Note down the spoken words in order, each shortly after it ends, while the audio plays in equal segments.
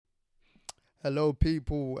Hello,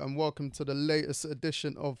 people, and welcome to the latest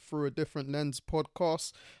edition of Through a Different Lens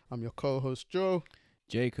podcast. I'm your co host, Joe,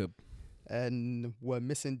 Jacob. and we're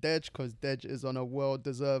missing Dej because Dej is on a well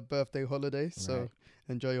deserved birthday holiday. So Right.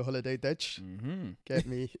 enjoy your holiday, Dej. Mm-hmm. Get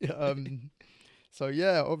me? So,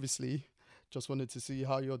 yeah, obviously, just wanted to see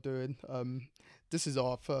how you're doing. This is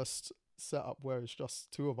our first setup where it's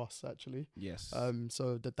just two of us, actually. Yes.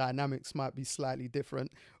 So the dynamics might be slightly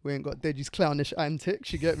different. We ain't got Deji's clownish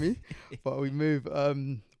antics, you get me? But we move.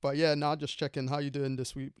 But yeah, now just checking how you doing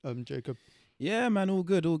this week, Jacob. Yeah, man. All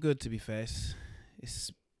good. All good. To be fair,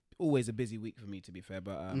 it's always a busy week for me. To be fair,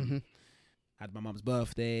 but had my mum's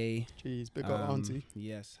birthday. Jeez, big up auntie.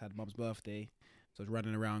 Yes, had mum's birthday. So I was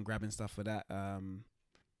running around grabbing stuff for that.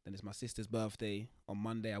 Then it's my sister's birthday on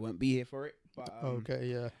Monday. I won't be here for it. But Okay,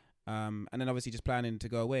 yeah. And then obviously just planning to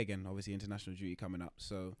go away again. Obviously international duty coming up.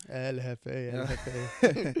 So El Jefe, El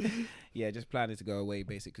Jefe. yeah, just planning to go away.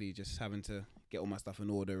 Basically, just having to get all my stuff in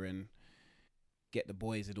order and get the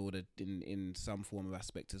boys in order in some form of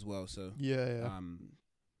aspect as well. So Yeah.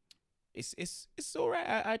 it's all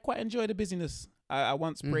right. I quite enjoy the busyness. I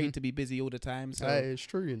once prayed to be busy all the time. So Hey, it's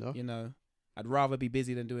true, you know. I'd rather be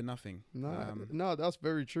busy than doing nothing. No, that's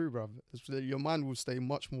very true, bruv. Your mind will stay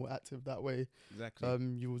much more active that way. Exactly.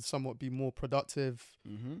 You will somewhat be more productive.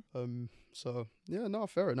 Mm-hmm. So yeah, no,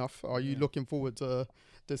 fair enough. Are you Yeah. looking forward to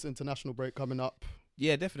this international break coming up?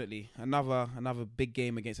 Yeah, definitely. Another big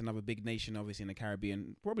game against another big nation, obviously in the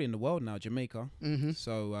Caribbean, probably in the world now, Jamaica. Mm-hmm.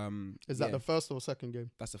 So Is that the first or second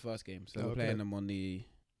game? that's the first game. So Oh, we're okay. playing them on the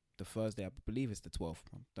Thursday. I believe it's the 12th.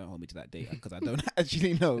 Don't hold me to that date because I don't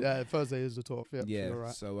actually know. Yeah, Thursday is the 12th. Yeah, Yeah. you're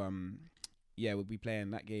right. So yeah, we'll be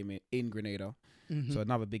playing that game in Grenada. Mhm. So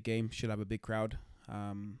another big game. Should have a big crowd.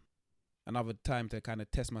 Another time to kind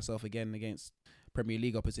of test myself again against Premier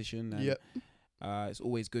League opposition. And, Yep. it's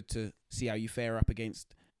always good to see how you fare up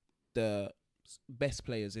against the best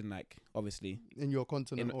players in, like, obviously In your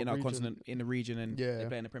continent, in or our region. continent, in the region, and Yeah. they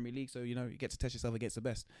play in the Premier League. So you get to test yourself against the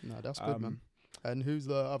best. No, that's good, man. And who's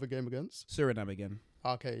the other game against? Suriname again.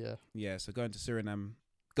 Okay, yeah. Yeah. So going to Suriname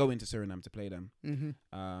to play them.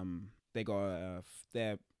 Mm-hmm. They got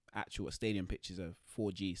their actual stadium pitches are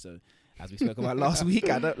 4G. So as we spoke about last week,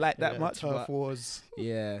 I don't like that much. Turf But wars.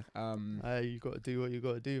 yeah, You got to do what you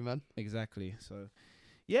got to do, man. exactly. So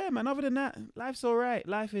yeah, man. Other than that, life's all right.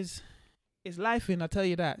 Life is lifing. I tell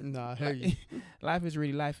you that. Nah, I hear you. Life is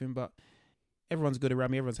really lifing, but everyone's good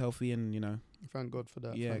around me. Everyone's healthy, and Thank God for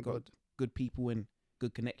that. yeah, Thank got God. good people and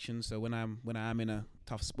good connections. So when I'm in a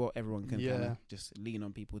tough spot, everyone can kind Yeah. of just lean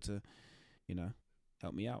on people to,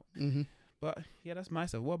 help me out. Mm-hmm. But yeah, that's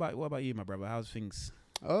myself. What about you, my brother? How's things?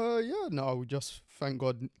 Yeah, no, just thank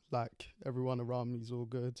God, like, everyone around me is all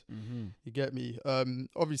good. Mm-hmm. You get me?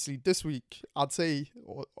 Obviously, this week, I'd say,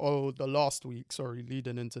 or the last week, sorry,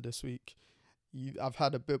 leading into this week, I've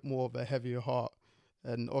had a bit more of a heavier heart.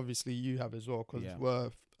 And obviously, you have as well, because Yeah.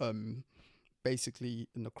 we're basically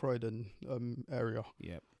in the Croydon area,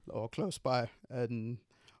 Yep. or close by. And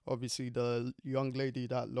obviously, the young lady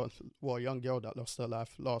that young girl that lost her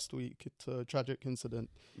life last week to a tragic incident,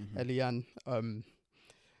 Mm-hmm. Eliane,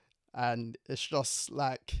 and it's just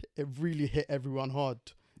like it really hit everyone hard.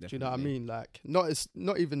 Do you know what I mean? Like,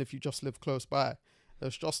 not even if you just live close by.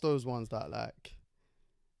 It's just those ones that, like,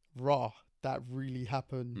 that really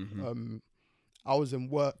happened. Mhm. I was in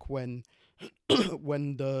work when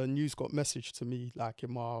when the news got messaged to me, like,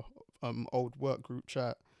 in my old work group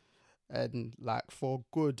chat, and like for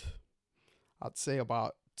good, I'd say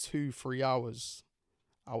about 2-3 hours,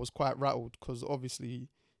 I was quite rattled because obviously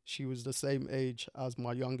she was the same age as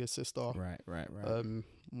my youngest sister. Right.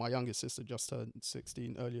 My youngest sister just turned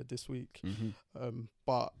 16 earlier this week. Mm-hmm.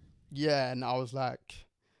 But yeah, and I was like,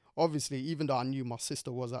 obviously, even though I knew my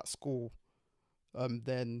sister was at school,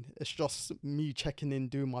 then it's just me checking in,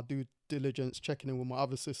 doing my due diligence, checking in with my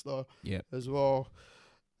other sister Yep. as well.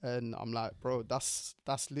 And I'm like, bro, that's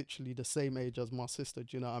literally the same age as my sister.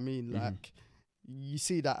 Do you know what I mean? Mhm. Like, you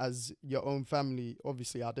see that as your own family.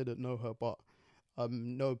 Obviously, I didn't know her, but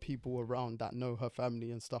know people around that know her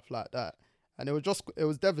family and stuff like that. And it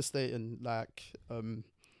was devastating. Like, it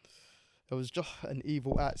was just an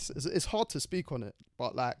evil act. It's hard to speak on it,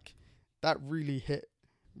 but like, that really hit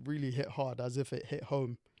hard, as if it hit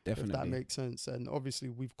home. Definitely. If that makes sense. And obviously,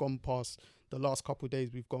 we've gone past the last couple of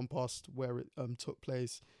days. We've gone past where it took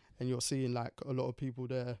place, and you're seeing like a lot of people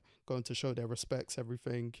there going to show their respects,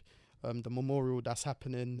 everything. The memorial that's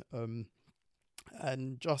happening,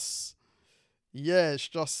 and just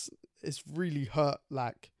it's really hurt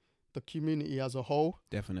like the community as a whole.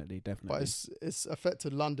 Definitely. But it's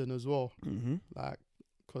affected London as well, Mm-hmm. like,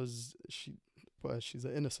 because she's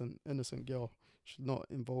an innocent girl. she's not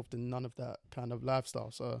involved in none of that kind of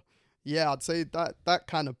lifestyle. So yeah, I'd say that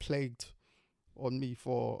kind of plagued on me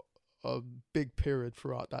for a big period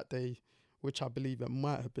throughout that day, which I believe it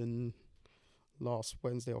might have been last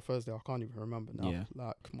Wednesday or Thursday. I can't even remember now. Yeah.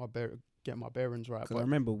 Like get my bearings right. Because I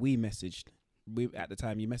remember we messaged. At the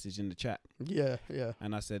time you messaged in the chat, Yeah.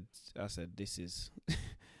 and I said this is,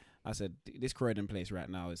 I said this Croydon place right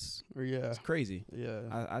now is Yeah. it's crazy. Yeah.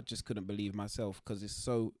 I just couldn't believe myself because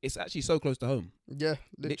it's actually so close to home. Yeah.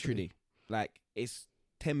 Literally, like it's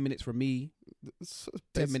 10 minutes from me, It's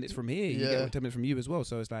 10 minutes from here. You Yeah. get 10 minutes from you as well.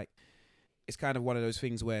 So it's like it's kind of one of those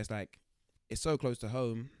things where it's like it's so close to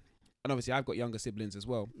home, and obviously I've got younger siblings as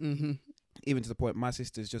well. Mm-hmm. Even to the point my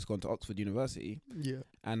sister's just gone to Oxford University, Yeah.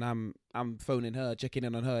 and I'm phoning her, checking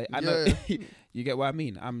in on her. I know you get what I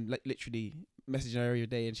mean. I'm literally messaging her every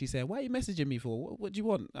day, and she's saying, "Why are you messaging me for? What do you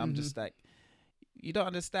want?" I'm just like, you don't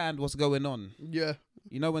understand what's going on. Yeah.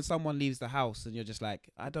 You know when someone leaves the house and you're just like,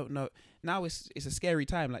 I don't know. Now it's a scary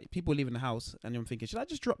time. Like people leaving the house, and I'm thinking, should I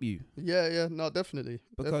just drop you? Yeah. Yeah. No, definitely.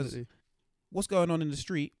 Because definitely. what's going on in the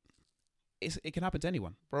street? It can happen to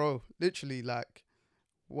anyone. Bro, literally, like,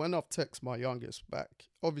 when I've texted my youngest back,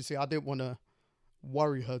 obviously I didn't want to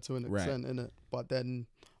worry her to an Right. extent, innit? But then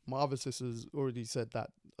my other sisters already said that,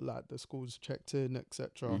 like, the school's checked in,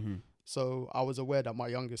 etc. Mm-hmm. So I was aware that my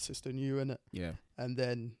youngest sister knew, innit? Yeah. And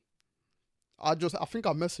then I think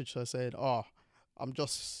I messaged her saying, I'm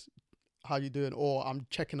just, how you doing? Or I'm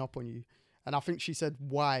checking up on you. And I think she said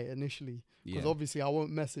why initially. Because Yeah. obviously I won't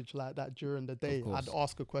message like that during the day. course. I'd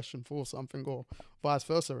ask a question for something or vice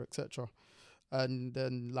versa, etc. And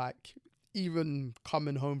then like even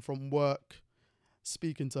coming home from work,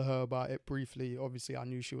 speaking to her about it briefly, obviously I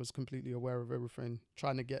knew she was completely aware of everything,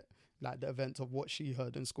 trying to get like the events of what she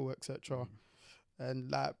heard in school, etc. And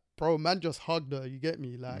like, bro, man just hugged her, you get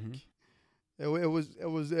me? Like it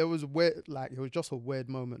was weird, like it was just a weird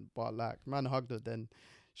moment, but like man hugged her, then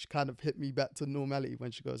she kind of hit me back to normality when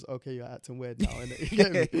she goes, okay, you're acting weird now, innit? You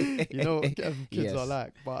get me? You know what kids Yes. are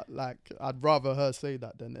like. But like, I'd rather her say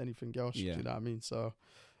that than anything else. Yeah. Do you know what I mean? So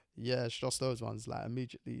yeah, it's just those ones. Like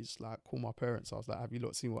immediately, it's like call my parents. I was like, have you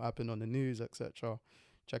lot seen what happened on the news, etc.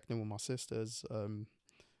 Checking in with my sisters,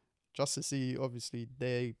 just to see. Obviously,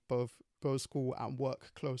 they both go to school and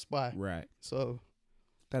work close by. Right. So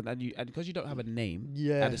And because you don't have a name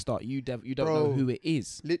yeah, at the start, you don't know Bro. who it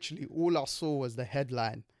is. literally all I saw was the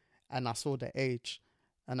headline, and I saw the age,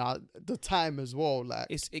 and the time as well. Like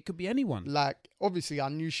It could be anyone. like obviously I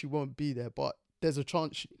knew she won't be there, but there's a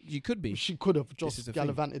chance You could be. she could have is just the thing.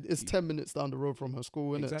 gallivanted. It's 10 minutes down the road from her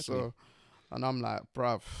school, innit? Exactly. So, and I'm like,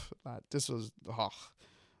 bruv, like this was,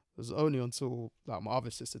 it was only until like my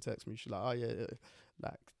other sister texted me. She's like, oh yeah,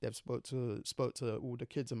 like they've spoke to all the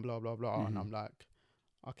kids and blah blah blah, and Mhm. I'm like,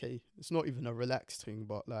 okay, it's not even a relaxed thing,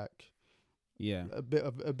 but like Yeah. a bit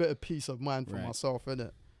of peace of mind for Right. myself,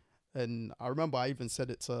 innit? And I remember I even said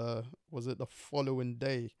it to, was it the following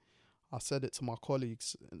day? I said it to my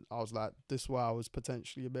colleagues, and I was like, this is why I was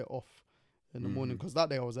potentially a bit off in the morning, Mhm. because that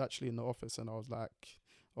day I was actually in the office, and I was like,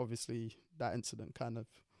 obviously that incident kind of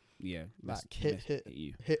Yeah. like hit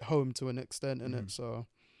you. hit home to an extent, innit? Mhm. So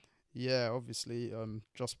yeah, obviously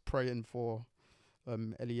just praying for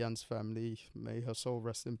Eliane's family, may her soul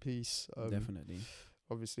rest in peace. Definitely.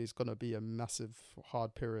 Obviously it's gonna be a massive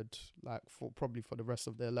hard period, like for probably for the rest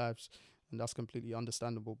of their lives, and that's completely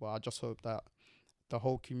understandable. But I just hope that the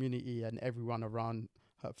whole community and everyone around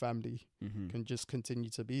her family Mm-hmm. can just continue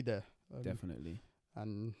to be there. Definitely.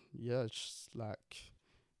 And yeah, it's just like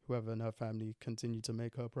whoever in her family continue to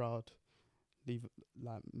make her proud,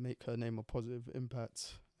 make her name a positive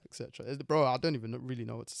impact, etc. Bro, I don't even really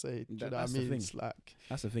know what to say. Do you know what I That's the mean? thing. It's like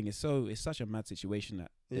That's the thing. It's such a mad situation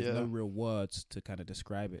that there's Yeah. no real words to kind of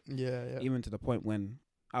describe it. yeah. Even to the point when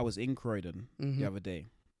I was in Croydon Mhm. the other day,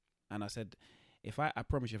 and I said, I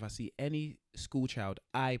promise you, if I see any school child,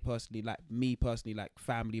 me personally, like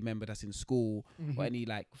family member that's in school, Mhm. or any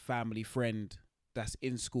like family friend that's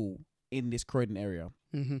in school in this Croydon area,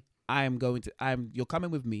 Mhm. you're coming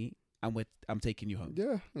with me, and I'm taking you home.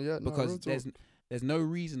 Yeah. No, Because real talk. there's no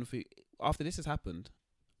reason for after this has happened,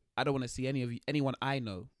 I don't want to see anyone I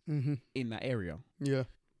know Mhm. in that area. Yeah.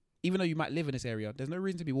 Even though you might live in this area, there's no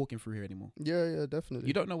reason to be walking through here anymore. Yeah. Definitely.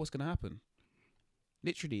 You don't know what's gonna happen.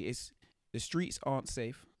 Literally, the streets aren't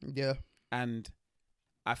safe, Yeah. and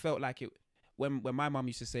I felt like it when my mum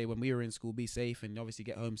used to say when we were in school, be safe and obviously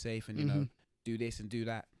get home safe and Mhm. do this and do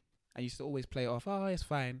that. I used to always play it off. Oh, it's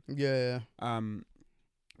fine. Yeah.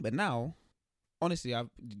 But now, honestly, I've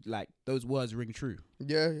like those words ring true.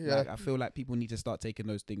 Yeah. Like I feel like people need to start taking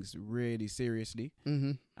those things really seriously.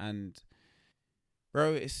 Mhm. And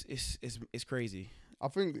bro, it's crazy. I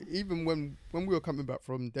think even when we were coming back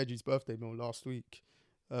from Deji's birthday meal last week,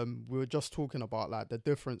 we were just talking about like the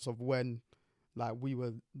difference of when like we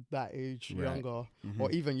were that age, Right. younger, Mm-hmm.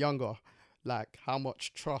 or even younger, like how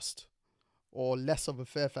much trust or less of a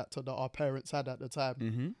fear factor that our parents had at the time,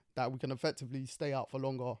 Mm-hmm. that we can effectively stay out for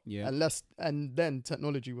longer. Yeah. And then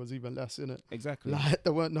technology was even less in it. Exactly. Like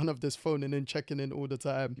there weren't none of this phoning in, checking in all the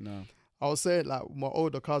time. No. I was saying like my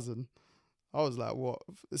older cousin, I was like, what,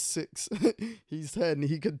 6? He's 10.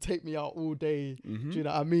 He could take me out all day. Mm-hmm. Do you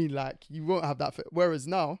know what I mean? Like you won't have that. Whereas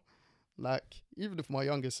now, like even if my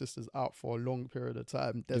youngest sister's out for a long period of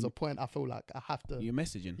time, there's a point I feel like I have to. You're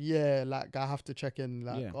messaging. Yeah, like I have to check in.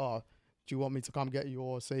 Like, Yeah. oh, do you want me to come get you,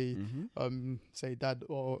 or say, Mm-hmm. say dad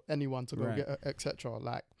or anyone to go Right. get her, etc.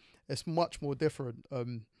 Like it's much more different.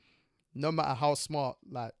 No matter how smart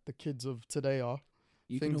like the kids of today are,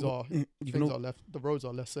 things are left. The roads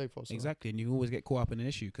are less safe. Also. Exactly, and you always get caught up in an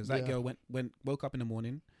issue because that Yeah. girl woke up in the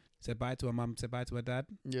morning, said bye to her mum, said bye to her dad,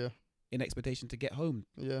 Yeah, in expectation to get home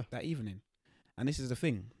yeah, that evening. And this is the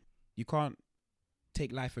thing, you can't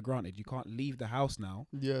take life for granted. You can't leave the house now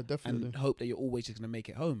yeah, definitely. and hope that you're always just gonna make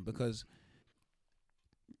it home, because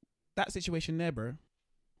that situation there, bro.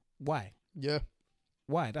 Why? Yeah,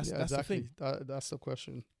 That's yeah, that's exactly. the thing. That's the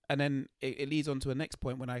question. And then it leads on to a next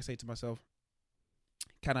point when I say to myself,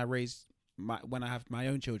 can I raise when I have my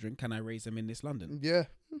own children, can I raise them in this London? Yeah,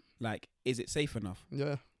 Like, is it safe enough?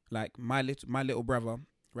 yeah, Like my little brother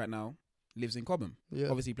right now lives in Cobham. yeah.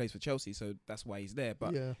 Obviously he plays for Chelsea, so that's why he's there.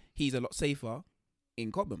 But yeah, he's a lot safer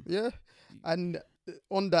in Cobham. yeah. And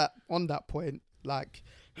on that point, like,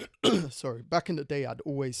 sorry, back in the day, I'd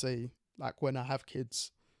always say like when I have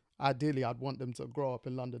kids, ideally I'd want them to grow up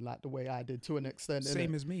in London like the way I did to an extent.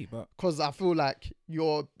 Same as me, but Because I feel like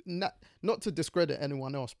you're not to discredit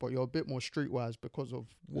anyone else, but you're a bit more streetwise because of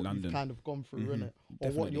what London. you've kind of gone through, Mhm, innit?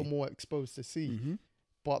 Or what you're definitely. more exposed to see. Mm-hmm.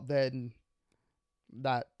 But then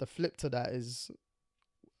that the flip to that is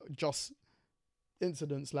just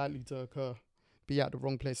incidents likely to occur, be at the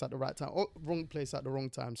wrong place at the right time, or wrong place at the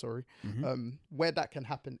wrong time, sorry. Mm-hmm. Where that can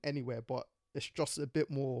happen anywhere, but it's just a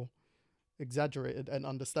bit more exaggerated and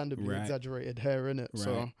understandably Right. exaggerated here, innit? Right,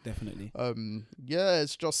 So definitely. yeah,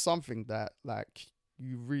 it's just something that like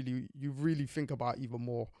you really think about even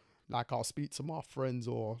more. Like I'll speak to my friends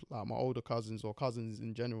or like my older cousins or cousins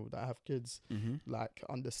in general that have kids, Mm-hmm. like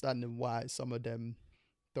understanding why some of them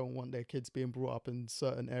don't want their kids being brought up in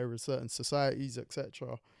certain areas, certain societies,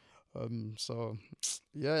 etc. So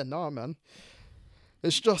yeah, no, man,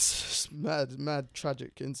 it's just mad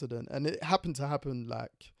tragic incident, and it happened to happen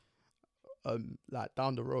like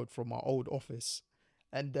down the road from my old office,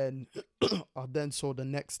 and then I then saw the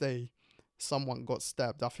next day someone got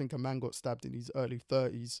stabbed. I think a man got stabbed in his early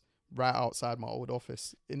 30s right outside my old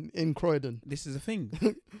office in Croydon. This is the thing.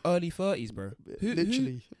 Early 30s, bro.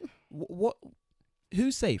 Literally. What?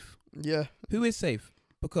 Who's safe? Yeah, Who is safe?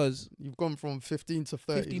 Because you've gone from 15 to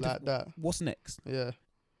 30 15 to like that. what's next? Yeah,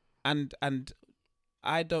 And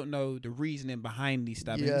I don't know the reasoning behind these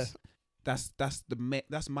stabbings. Yeah.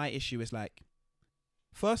 That's my issue. It's like,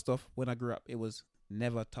 first off, when I grew up, it was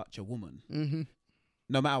never touch a woman. mm-hmm.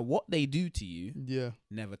 No matter what they do to you, Yeah,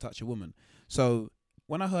 never touch a woman. So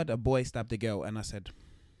when I heard a boy stabbed a girl, and I said,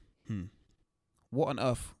 what on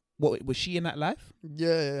earth? What was she in that life?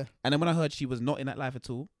 yeah. And then when I heard she was not in that life at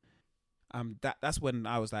all, that's when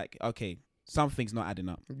I was like, okay, something's not adding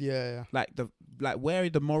up. Yeah, Like where are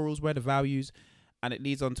the morals, where are the values? And it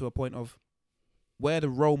leads on to a point of where are the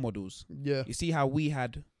role models? yeah, You see how we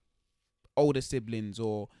had older siblings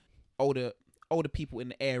or older people in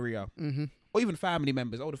the area, mm-hmm. or even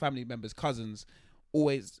older family members, cousins,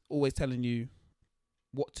 always telling you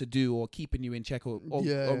what to do or keeping you in check or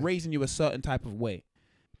raising you a certain type of way.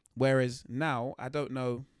 Whereas now I don't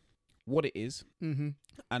know what it is Mm-hmm.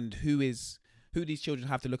 and who these children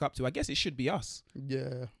have to look up to. I guess it should be us.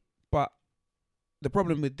 Yeah, But the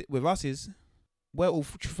problem with us is we're all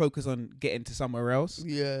focused on getting to somewhere else.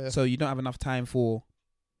 yeah. So you don't have enough time for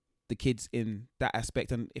the kids in that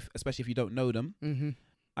aspect, and especially if you don't know them. Mm-hmm.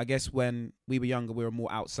 I guess when we were younger, we were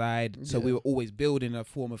more outside, so we Yeah. were always building a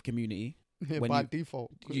form of community. When By you-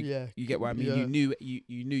 default. you- Yeah. You get what I mean? Yeah.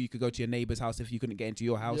 You knew you could go to your neighbor's house if you couldn't get into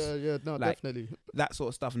your house. Yeah, no, Like- definitely. That sort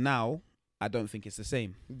of stuff. Now, I don't think it's the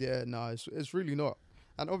same. Yeah, no, it's really not.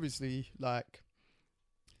 And obviously, like,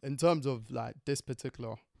 in terms of like this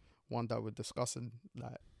particular one that we're discussing,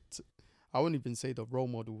 like, I wouldn't even say the role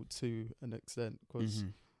model to an extent, because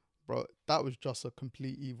Mhm. bro, that was just a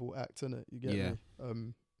complete evil act, innit? You get Yeah.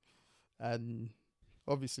 me? And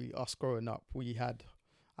obviously, us growing up, we had,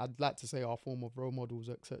 I'd like to say, our form of role models,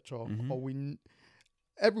 etc. Mhm. Or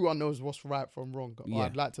everyone knows what's right from wrong. Or Yeah.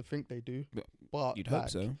 I'd like to think they do, but You'd hope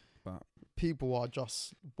so, but people are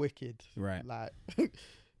just wicked. right. Like,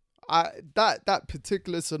 that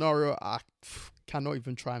particular scenario, I cannot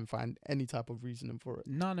even try and find any type of reasoning for it.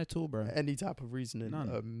 None at all, bro. Any type of reasoning.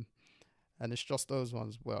 None. And it's just those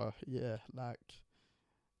ones where, yeah, like,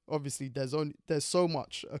 obviously there's so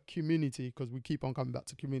much a community, because we keep on coming back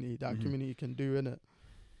to community, that community can do in it,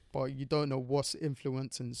 but you don't know what's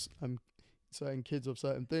influencing certain kids of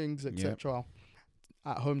certain things, etc.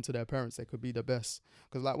 At home to their parents, they could be the best.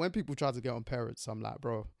 Because like when people try to get on parents, I'm like,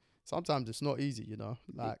 bro, sometimes it's not easy, you know.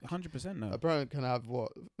 Like 100% no. a parent can have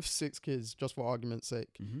 6 kids, just for argument's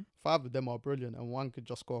sake. 5 of them are brilliant, and 1 could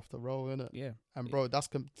just go off the roll, innit? Yeah. And bro, that's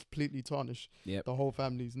completely tarnished the whole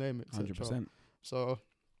family's name, etc. 100%. So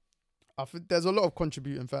I think there's a lot of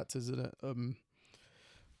contributing factors in it.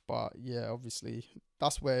 But yeah, obviously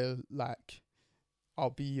that's where like I'll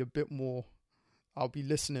be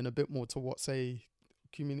listening a bit more to what, say,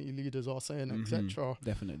 community leaders are saying, etc.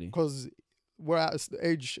 Definitely. Because we're at an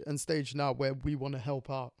age and stage now where we want to help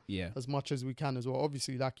out as much as we can as well.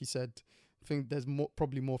 Obviously, like you said, I think there's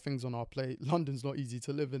probably more things on our plate. London's not easy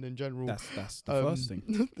to live in general. That's the first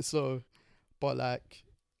thing. So, but like,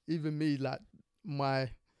 even me, like I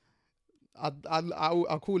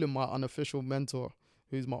call him my unofficial mentor,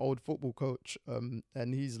 who's my old football coach,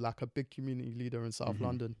 and he's like a big community leader in South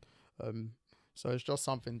London. So it's just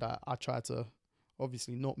something that I try to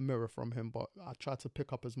obviously not mirror from him, but I try to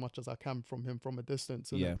pick up as much as I can from him from a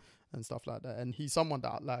distance and stuff like that. And he's someone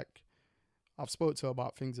that like I've spoke to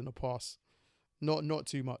about things in the past, not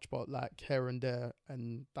too much, but like here and there,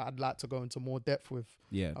 and that I'd like to go into more depth with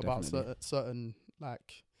about certain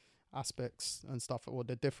like aspects and stuff, or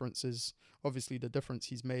the differences, obviously the difference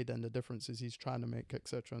he's made and the differences he's trying to make,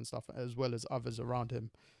 etc. and stuff, as well as others around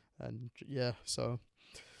him. And so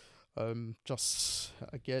just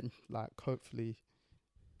again, like, hopefully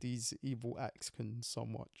these evil acts can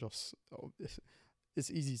somewhat just it's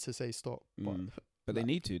easy to say stop, but like, they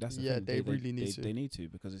need to. That's the thing. They really need to. They need to,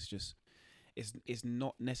 because it's just it's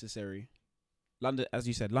not necessary. London, as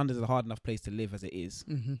you said, London's a hard enough place to live as it is,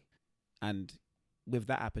 and with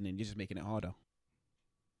that happening, you're just making it harder.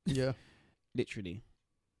 Yeah. Literally.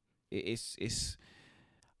 It's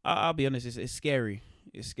I'll be honest, it's scary.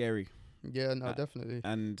 It's scary. Yeah, no, definitely.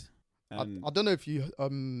 And I don't know if you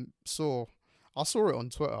I saw it on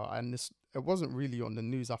Twitter, and it wasn't really on the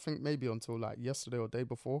news. I think maybe until like yesterday or day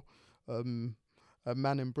before. A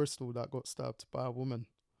man in Bristol that got stabbed by a woman.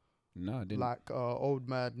 No, I didn't. Like old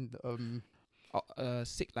man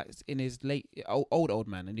sick, like in his late old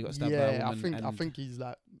man, and he got stabbed by a woman. I think he's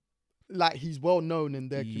like he's well known in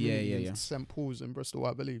their community in St. Paul's in Bristol,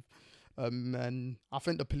 I believe. And I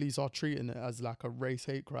think the police are treating it as like a race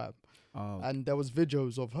hate crime. Oh. And there was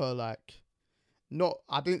videos of her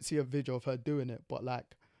I didn't see a video of her doing it, but like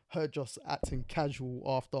her just acting casual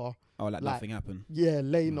after. Oh, like nothing happened. Yeah,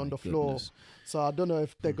 laying on the floor. So I don't know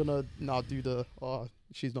if they're gonna now do the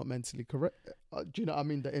she's not mentally correct. Do you know what I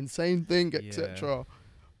mean? The insane thing, etc.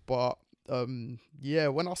 But when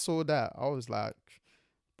I saw that, I was like,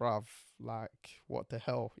 bruv, like, what the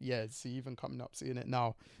hell? Yeah, see, even coming up seeing it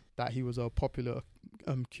now that he was a popular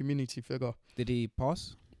community figure. Did he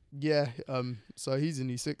pass? Yeah, so he's in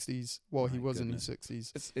his 60s. Well, he was in his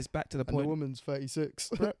 60s. It's back to the point. point. And the woman's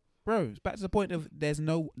 36. Bro, it's back to the point of there's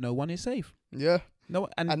no one is safe. Yeah. No,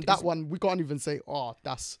 and that one, we can't even say,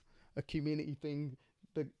 that's a community thing.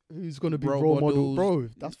 Who's going to be role model? Bro,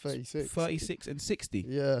 that's 36. 36 and 60.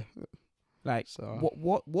 Yeah. Like,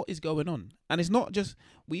 what is going on? And it's not just,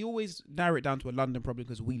 we always narrow it down to a London problem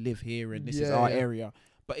because we live here and this is our area.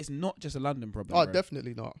 But it's not just a London problem. Oh, bro.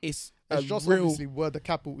 Definitely not. It's just obviously we're the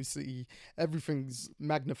capital city. Everything's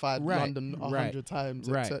magnified London 100 times,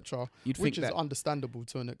 etc. Which is understandable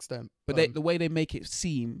to an extent. But the way they make it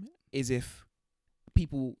seem is if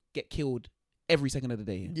people get killed every second of the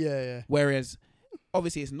day. Yeah. Whereas,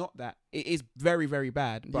 obviously, it's not that. It is very, very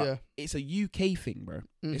bad. But it's a UK thing, bro.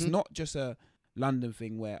 Mm-hmm. It's not just a London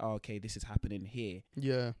thing where, this is happening here.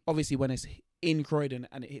 Yeah. Obviously, when it's in Croydon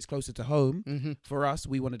and it hits closer to home, for us,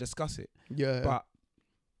 we want to discuss it. Yeah. But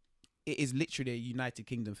it is literally a United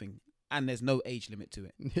Kingdom thing, and there's no age limit to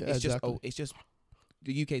it. Yeah, it's just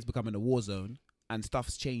the UK is becoming a war zone, and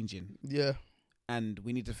stuff's changing. Yeah. And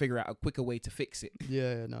we need to figure out a quicker way to fix it.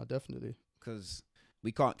 Yeah, no, definitely. Because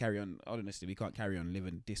we can't carry on. Honestly, we can't carry on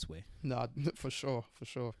living this way. No, for sure.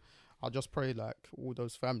 I just pray like all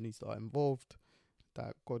those families that are involved,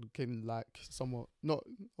 that God can like somewhat, not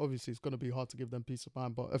obviously it's going to be hard to give them peace of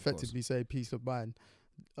mind, but effectively say peace of mind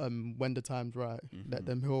when the time's right, let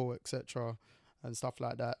them heal, etc. and stuff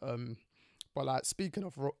like that. But like speaking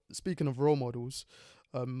of role models,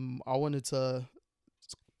 I wanted to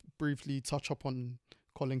briefly touch up on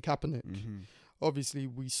Colin Kaepernick. Obviously,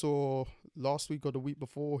 we saw last week or the week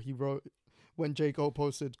before he wrote, when J. Cole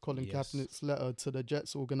posted Colin Kaepernick's letter to the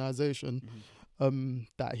Jets organization,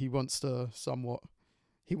 that he wants to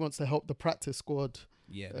help the practice squad,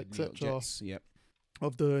 etc.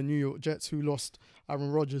 Of the New York Jets, who lost Aaron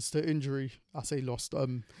Rodgers to injury. I say lost,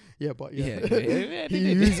 he's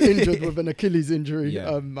injured with an Achilles injury,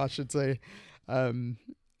 I should say. And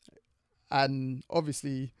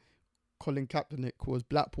obviously, Colin Kaepernick was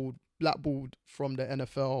blackballed from the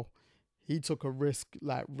NFL. He took a risk,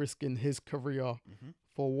 like risking his career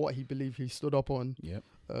for what he believed he stood up on.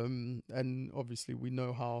 And obviously, we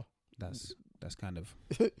know how that's kind of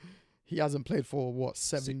he hasn't played for what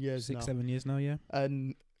 7 years now. 7 years now, yeah.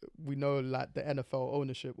 And we know, like, the NFL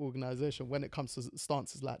ownership organization, when it comes to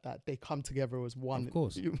stances like that, they come together as one. Of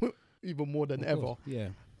course, even more than ever. Yeah.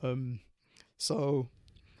 So,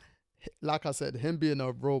 like I said, him being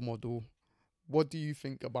a role model, what do you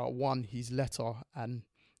think about his letter and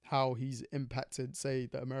how he's impacted, say,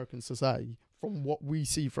 the American society from what we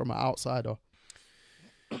see from an outsider?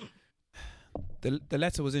 The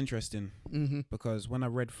letter was interesting because when I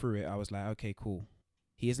read through it, I was like, okay, cool.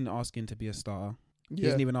 He isn't asking to be a starter. He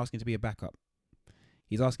isn't even asking to be a backup.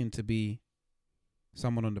 He's asking to be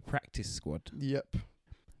someone on the practice squad.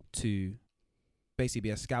 To basically be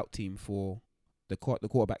a scout team for the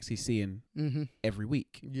quarterbacks he's seeing every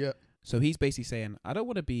week. So he's basically saying, I don't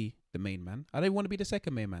want to be the main man. I don't want to be the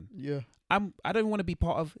second main man. I don't want to be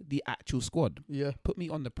part of the actual squad. Put me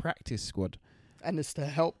on the practice squad. And it's to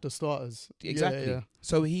help the starters. Exactly.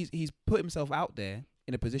 So he's put himself out there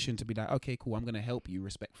in a position to be like, okay, cool, I'm going to help you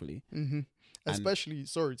respectfully. Especially,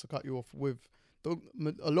 sorry to cut you off, with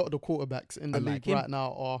a lot of the quarterbacks in the league right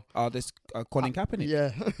now are this Colin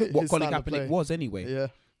Kaepernick. What Colin Kaepernick was anyway.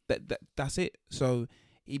 That's it. So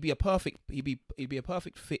he'd be a perfect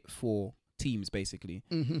fit for teams, basically,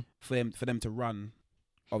 for them to run,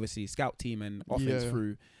 obviously, scout team and offense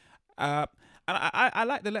through. And I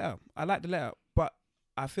like the letter. But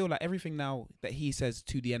I feel like everything now that he says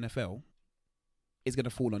to the NFL is going to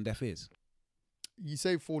fall on deaf ears. You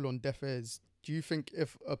say fall on deaf ears. Do you think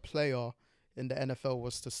if a player in the NFL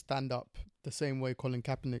was to stand up the same way Colin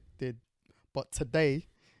Kaepernick did, but today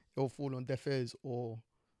it'll fall on deaf ears, or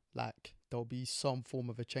like there'll be some form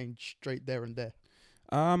of a change straight there and there?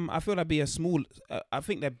 I feel that'd be a small. I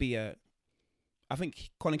think Colin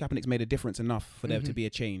Kaepernick's made a difference enough for there to be a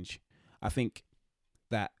change. I think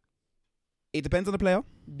that it depends on the player.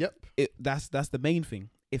 That's the main thing.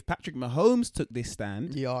 If Patrick Mahomes took this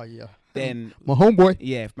stand, then my homeboy.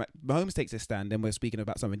 If Mahomes takes this stand, then we're speaking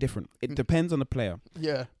about something different. It depends on the player.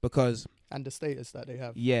 Because and the status that they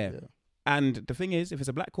have. And the thing is, if it's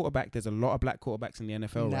a black quarterback, there's a lot of black quarterbacks in the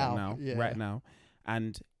NFL right now.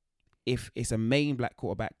 And if it's a main black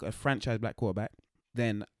quarterback, a franchise black quarterback,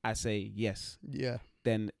 then I say yes.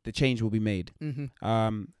 Then the change will be made.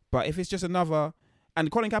 But if it's just another, and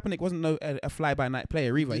Colin Kaepernick wasn't a fly by night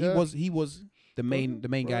player either. He was the main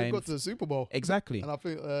guy. He got to the Super Bowl. Exactly. And I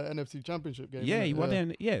think NFC Championship game. He won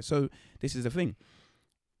it. So this is the thing.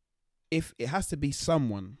 If it has to be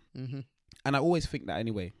someone, and I always think that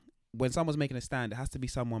anyway, when someone's making a stand, it has to be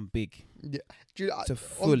someone big.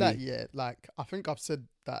 On that, like, I think I've said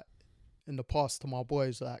that in the past to my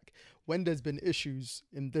boys, like, when there's been issues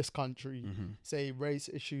in this country, say race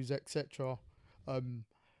issues, etc.,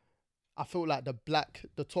 I feel like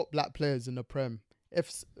the top black players in the Prem,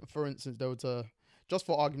 if, for instance, there was just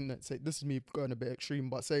for argument's sake, this is me going a bit extreme,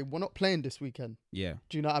 but say we're not playing this weekend. Do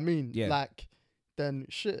you know what I mean? Like, then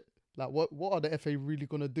shit. Like, what are the FA really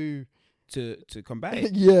gonna do to combat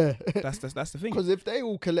it? That's the thing. Because if they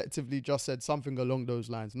all collectively just said something along those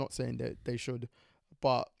lines, not saying that they should,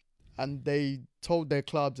 and they told their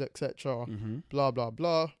clubs, etc., blah blah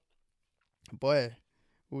blah, boy,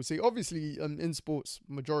 we'll see. Obviously, in sports,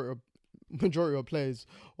 majority of players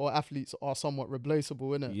or athletes are somewhat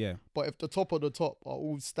replaceable, innit? But if the top of the top are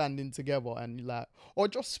all standing together and like, or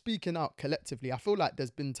just speaking out collectively, I feel like there's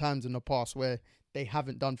been times in the past where they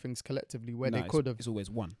haven't done things collectively where they could have. It's always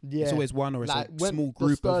one. It's always one, or it's like a small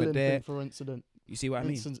group over there. Thing, for instance, you see what I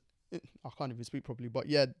mean? I can't even speak properly, but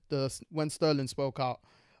when Sterling spoke out,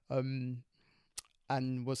 and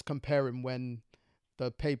was comparing when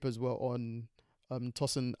the papers were on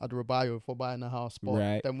Tosin Adarabioyo for buying a house,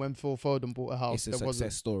 but then when Phil Foden bought a house, it's a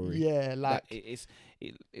success story. It's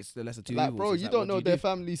the lesser two like, evils. bro, you don't know their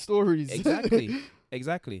family stories.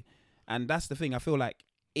 Exactly. And that's the thing. I feel like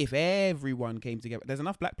if everyone came together, there's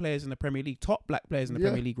enough black players in the Premier League, top black players in the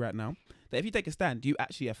Premier League right now, that if you take a stand, you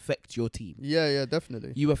actually affect your team. Yeah,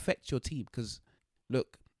 definitely. You affect your team because,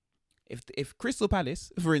 look, If Crystal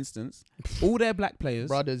Palace, for instance, all their black players,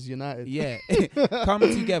 Brothers United, come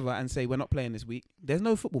together and say we're not playing this week, there's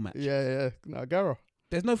no football match. Nagara.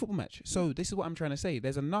 There's no football match. So this is what I'm trying to say.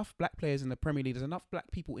 There's enough black players in the Premier League. There's enough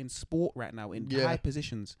black people in sport right now in high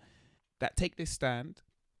positions that take this stand,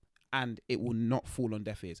 and it will not fall on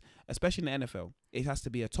deaf ears. Especially in the NFL, it has to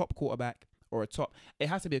be a top quarterback or it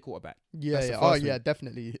has to be a quarterback.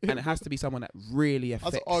 Definitely. And it has to be someone that really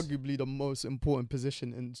affects. That's arguably the most important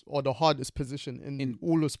position or the hardest position in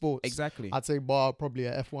all of sports. Exactly. I'd say bar probably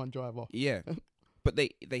a F1 driver. Yeah. But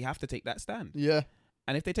they have to take that stand. Yeah.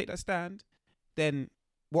 And if they take that stand, then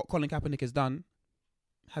what Colin Kaepernick has done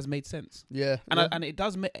has made sense. Yeah. And it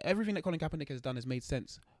does everything that Colin Kaepernick has done has made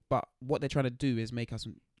sense. But what they're trying to do is make us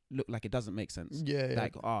look like it doesn't make sense. Yeah.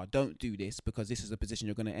 Like, don't do this because this is the position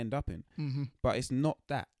you're going to end up in. Mm-hmm. But it's not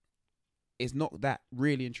that. It's not that,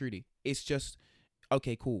 really and truly. It's just,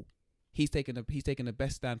 okay, cool. He's taken the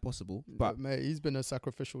best stand possible. But mate, he's been a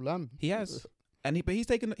sacrificial lamb. He has. But he's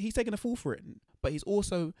taken a fall for it. But he's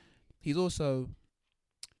also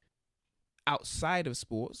outside of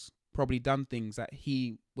sports probably done things that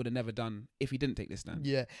he would have never done if he didn't take this stand.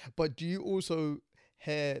 Yeah. But do you also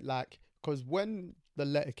hear, like, because when the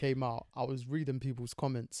letter came out, I was reading people's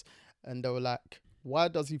comments and they were like, why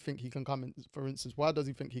does he think he can come in, for instance, why does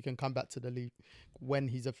he think he can come back to the league when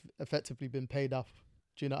he's effectively been paid off?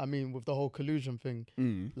 Do you know what I mean? With the whole collusion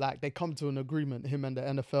thing. Like, they come to an agreement, him and the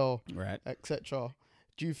NFL, right, etc.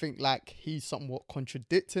 Do you think, like, he's somewhat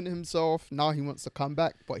contradicting himself? Now he wants to come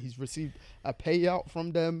back, but he's received a payout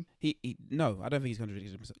from them. No, I don't think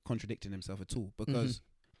he's contradicting himself at all, because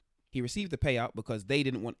he received the payout because they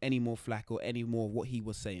didn't want any more flack or any more of what he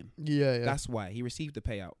was saying. Yeah. That's why he received the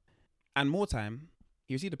payout. And more time,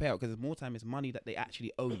 he received the payout because more time is money that they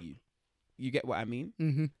actually owe you. You get what I mean?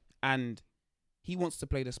 Mm-hmm. And he wants to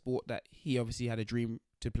play the sport that he obviously had a dream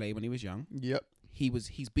to play when he was young. Yep.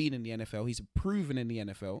 He's been in the NFL. He's proven in the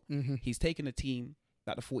NFL. Mm-hmm. He's taken a team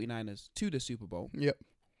like the 49ers to the Super Bowl. Yep.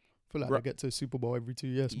 I feel like they get to the Super Bowl every 2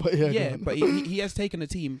 years. But yeah, but he has taken a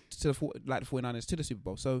team to the 49ers to the Super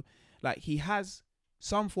Bowl. So, like, he has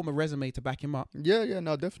some form of resume to back him up. Yeah,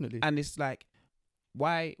 no, definitely. And it's like,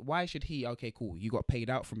 why should he, okay, cool, you got paid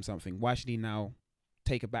out from something. Why should he now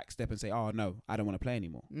take a back step and say, oh, no, I don't want to play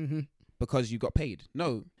anymore? Mm-hmm. Because you got paid.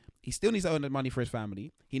 No, he still needs to earn the money for his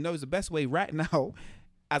family. He knows the best way right now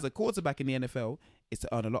as a quarterback in the NFL is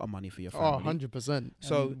to earn a lot of money for your family. 100%.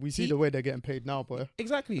 So and we see the way they're getting paid now, boy.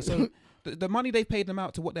 Exactly. So the money they paid them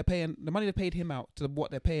out to what they're paying, the money they paid him out to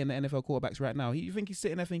what they're paying the NFL quarterbacks right now. You think he's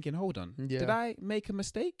sitting there thinking, hold on, did I make a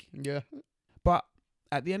mistake? Yeah. But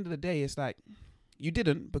at the end of the day, it's like, you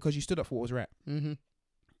didn't, because you stood up for what was right. Mm-hmm.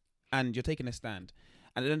 And you're taking a stand.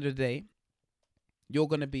 And at the end of the day, you're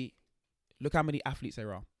going to be, look how many athletes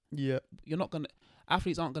there are. Yeah.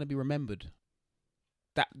 Athletes aren't going to be remembered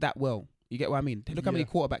that well. You get what I mean? Look how many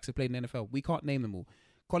quarterbacks have played in the NFL. We can't name them all.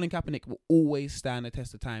 Colin Kaepernick will always stand the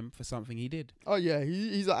test of time for something he did. Oh yeah,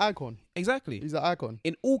 he's an icon. Exactly. He's an icon.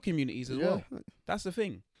 In all communities as well. That's the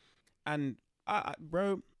thing. And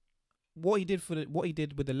bro, what he did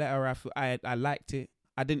with the letter, I liked it.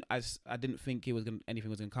 I didn't think anything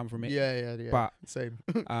was gonna come from it. Yeah. But same.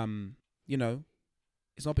 You know,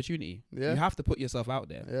 it's an opportunity. Yeah. You have to put yourself out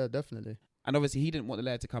there. Yeah, definitely. And obviously he didn't want the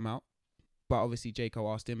letter to come out, but obviously J.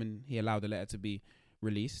 Cole asked him and he allowed the letter to be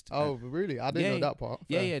released. Oh, really? I didn't know that part.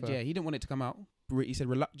 Fair. He didn't want it to come out. He said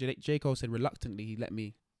J. Cole said reluctantly he let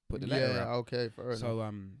me put the letter out. Yeah, okay, fair enough.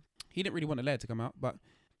 So he didn't really want the letter to come out, but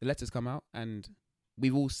the letter's come out and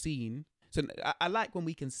we've all seen. So I like when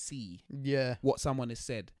we can see what someone has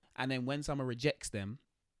said, and then when someone rejects them,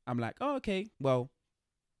 I'm like, oh, okay, well,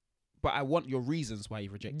 but I want your reasons why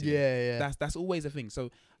you've rejected him. Yeah. That's always a thing. So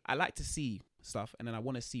I like to see stuff, and then I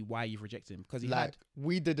want to see why you've rejected him, because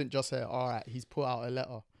we didn't just say, all right, he's put out a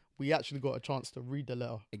letter. We actually got a chance to read the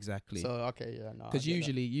letter. Exactly. So okay, no. Because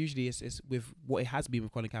usually it's with what it has been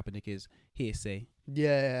with Colin Kaepernick is hearsay.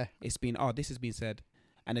 Yeah. It's been this has been said,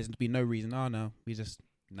 and there's been no reason. Oh no, we just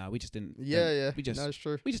didn't. Yeah. We just no, it's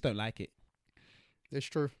true. We just don't like it. It's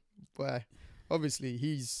true. But obviously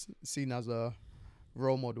he's seen as a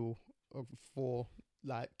role model for,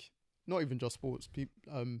 like, not even just sports, people.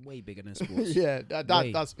 Way bigger than sports. Yeah,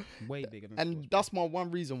 that's way bigger than and sports. that's my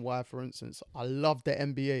one reason why, for instance, I love the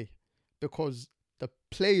NBA, because the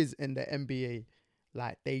players in the NBA,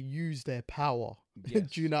 like, they use their power. Yes.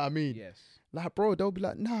 Do you know what I mean? Yes. Like, bro, they'll be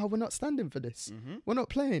like, nah, we're not standing for this. Mm-hmm. We're not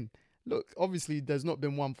playing. Look, obviously, there's not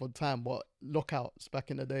been one for time, but lockouts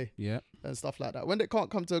back in the day. Yeah. And stuff like that. When they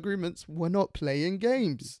can't come to agreements, we're not playing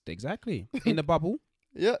games. Exactly. In the bubble.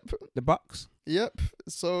 Yep. The Bucks. Yep.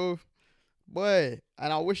 So, boy.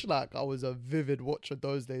 And I wish like I was a vivid watcher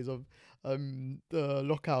those days of the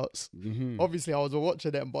lockouts. Obviously, I was a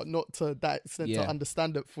watcher then, but not to that extent to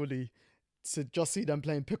understand it fully. To just see them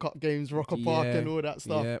playing pickup games, Rocker Park, and all that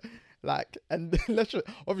stuff. Yeah. Like, and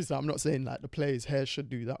obviously, I'm not saying like the players here should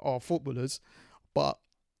do that or footballers, but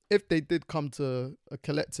if they did come to a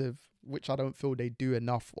collective, which I don't feel they do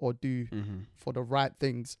enough or do for the right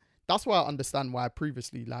things, that's why I understand why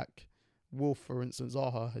previously, like Wolf, for instance,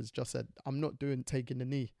 Zaha has just said, I'm not taking the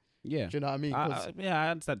knee. Yeah. Do you know what I mean? I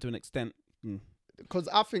understand to an extent. Because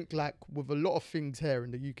I think like with a lot of things here in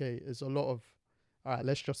the UK, is a lot of, all right,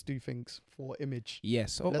 let's just do things for image.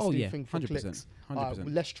 Yes. Let's do yeah. things for 100%. clicks. 100%.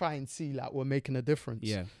 Let's try and see like we're making a difference.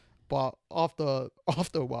 Yeah. But after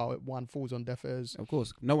a while, one falls on deaf ears. Of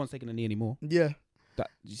course, no one's taking a knee anymore. Yeah.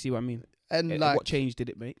 You see what I mean? And like, what change did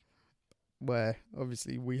it make? Where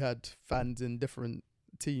obviously we had fans in different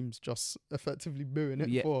teams just effectively booing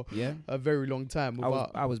it for a very long time.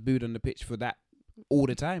 I was booed on the pitch for that all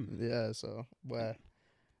the time. Yeah. So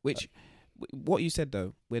what you said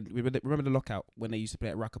though, remember the lockout when they used to play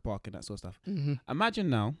at Rocker Park and that sort of stuff. Imagine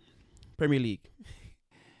now, Premier League.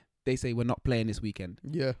 They say we're not playing this weekend.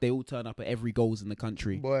 Yeah. They all turn up at every goals in the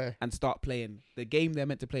country and start playing the game they're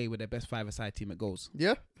meant to play with their best five-a-side team at goals.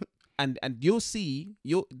 Yeah. And you'll see,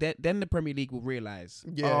 then the Premier League will realise,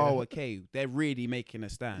 oh, okay, they're really making a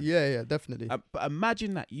stand. Yeah, definitely. But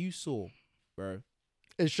imagine that you saw, bro.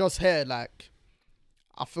 It's just here, like,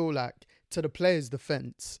 I feel like to the players'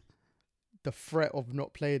 defence, the threat of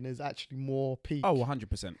not playing is actually more peak. Oh,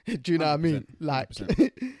 100%. Do you know what I mean? Like,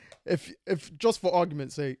 if just for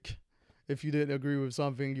argument's sake, if you didn't agree with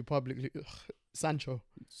something, you publicly Sancho.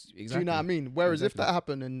 Exactly. Do you know what I mean? Whereas if that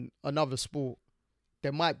happened in another sport,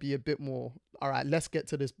 there might be a bit more. All right, let's get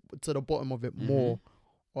to the bottom of it more,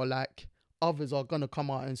 or like others are gonna come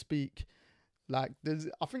out and speak. Like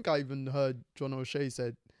I think I even heard John O'Shea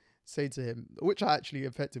say to him, which I actually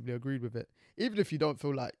effectively agreed with it. Even if you don't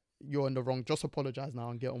feel like you're in the wrong, just apologise now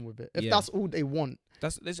and get on with it. If that's all they want.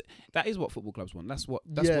 That is what football clubs want. That's what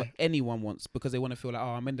anyone wants, because they want to feel like, oh,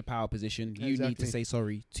 I'm in the power position. You need to say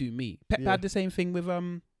sorry to me. Pep had the same thing with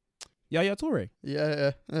Yaya Toure.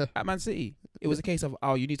 Yeah. At Man City. It was a case of,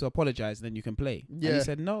 oh, you need to apologise and then you can play. Yeah. And he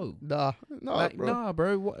said no. Nah,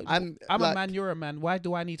 bro. What, I'm like, a man, you're a man. Why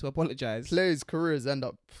do I need to apologise? Players' careers end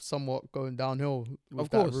up somewhat going downhill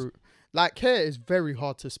with that route. Like, here it's very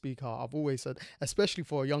hard to speak out. I've always said, especially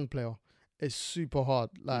for a young player, it's super hard.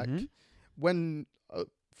 Like, when,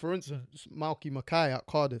 for instance, Malky Mackay at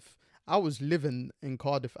Cardiff, I was living in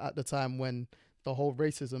Cardiff at the time when the whole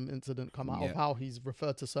racism incident come out of how he's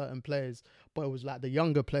referred to certain players, but it was like the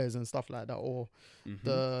younger players and stuff like that, or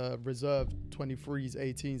the reserve 23s,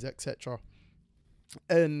 18s, etc.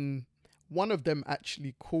 And one of them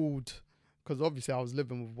actually called, because obviously I was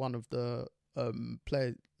living with one of the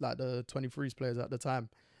players, like the 23s players at the time.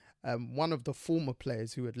 One of the former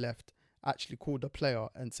players who had left actually called the player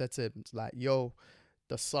and said to him, like, yo,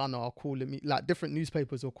 the Sun are calling me, like different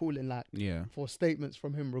newspapers are calling like for statements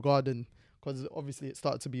from him regarding, because obviously it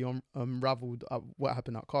started to be unraveled what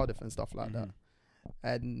happened at Cardiff and stuff like that.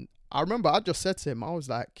 And I remember I just said to him, I was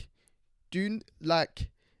like,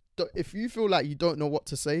 if you feel like you don't know what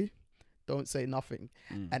to say, don't say nothing.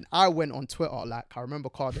 And I went on Twitter, like, I remember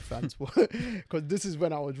Cardiff fans, because this is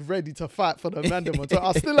when I was ready to fight for the Mandem on Twitter.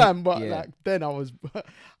 I still am, but like then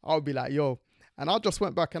I'll be like, yo. And I just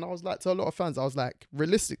went back and I was like, to a lot of fans, I was like,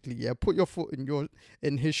 realistically, put your foot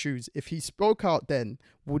in his shoes. If he spoke out then,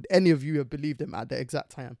 would any of you have believed him at the exact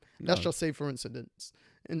time? No. Let's just say, for incident.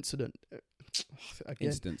 Again.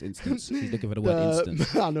 Instance. He's looking for the word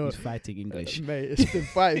instance. I know. He's fighting English. Mate, it's been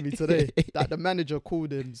fighting me today. That the manager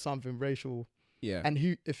called him something racial. Yeah.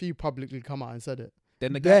 And if he publicly come out and said it,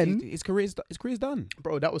 then the guy, his career's done.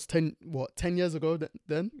 Bro, that was 10 years ago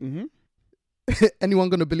then? Mm-hmm. Anyone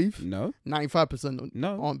gonna believe? No.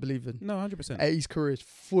 95% aren't believing. No, 100%. His career is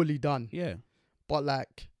fully done. Yeah. But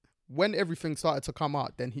like, when everything started to come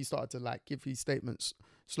out, then he started to like give his statements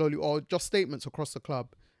slowly, or just statements across the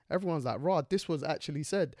club. Everyone's like, "Rod, this was actually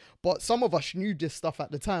said." But some of us knew this stuff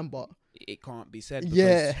at the time, but it can't be said.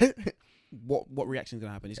 Yeah. What reaction is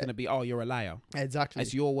gonna happen? It's gonna be, "Oh, you're a liar." Exactly.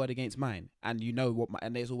 It's your word against mine, and you know what.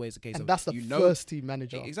 And there's always a case and of that's the first team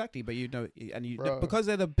manager. Exactly, but because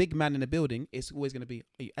they're the big man in the building, it's always gonna be.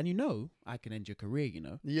 And I can end your career.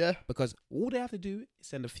 Yeah. Because all they have to do is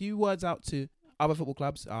send a few words out to other football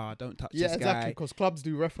clubs. Don't touch this guy. Yeah, exactly. Because clubs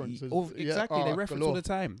do references. Exactly, they reference all the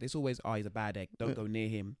time. It's always, he's a bad egg. Don't go near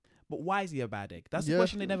him. But why is he a bad egg? That's the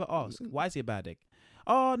question they never ask. Why is he a bad egg?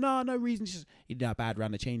 Oh, no reason. Just he's bad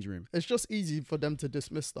around the changing room. It's just easy for them to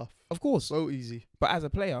dismiss stuff. Of course. So easy. But as a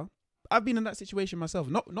player, I've been in that situation myself.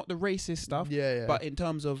 Not the racist stuff, Yeah. but in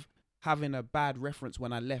terms of having a bad reference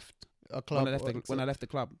when I left A club. when I left the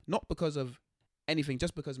club, not because of anything,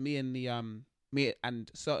 just because me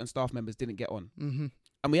and certain staff members didn't get on,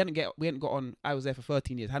 and we hadn't got on. I was there for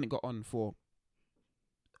 13 years, hadn't got on for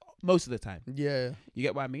most of the time. Yeah. You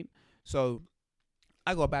get what I mean? So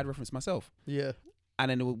I got a bad reference myself. Yeah.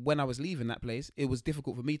 And then when I was leaving that place, it was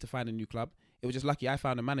difficult for me to find a new club. It was just lucky I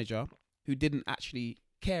found a manager who didn't actually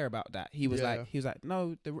care about that. He was like,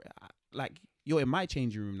 no, like, you're in my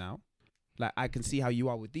changing room now. Like, I can see how you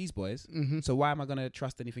are with these boys. So why am I going to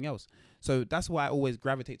trust anything else? So that's why I always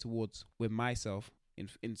gravitate towards with myself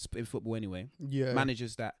in football anyway. Yeah.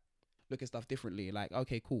 Managers that look at stuff differently. Like,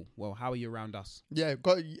 okay, cool. Well, how are you around us? Yeah.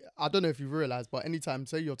 I don't know if you realize, but anytime,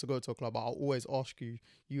 say you're to go to a club, I'll always ask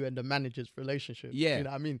you and the manager's relationship. Yeah. You know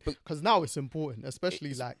what I mean? Because now it's important,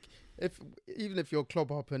 especially like even if you're club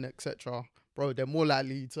hopping, etc. Bro, they're more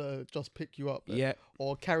likely to just pick you up,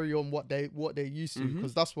 or carry on what they used to,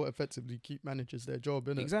 because that's what effectively keep managers their job,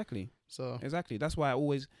 innit? Exactly. So exactly. That's why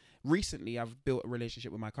recently I've built a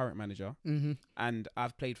relationship with my current manager, and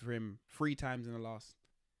I've played for him 3 times in the last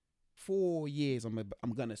 4 years.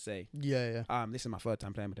 I'm gonna say. Yeah. This is my 3rd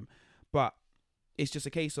time playing with him, but it's just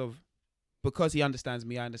a case of, because he understands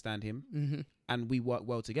me, I understand him, and we work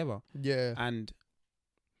well together. Yeah. And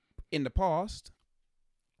in the past,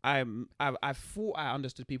 I thought I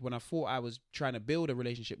understood people, and I thought I was trying to build a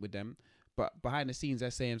relationship with them, but behind the scenes they're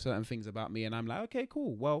saying certain things about me, and I'm like, okay,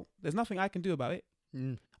 cool. Well, there's nothing I can do about it.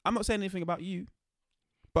 I'm not saying anything about you,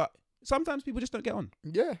 but sometimes people just don't get on.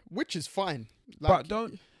 Yeah, which is fine. Like,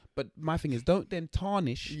 But my thing is, don't then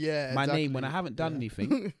tarnish my exactly. name when I haven't done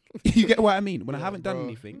anything. You get what I mean? When I haven't done bro.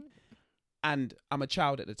 anything, and I'm a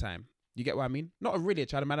child at the time. You get what I mean? Not really a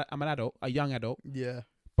child. I'm an adult, a young adult. Yeah.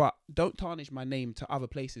 But don't tarnish my name to other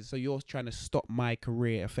places. So you're trying to stop my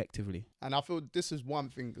career effectively. And I feel this is one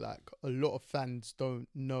thing, like, a lot of fans don't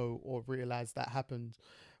know or realize that happens.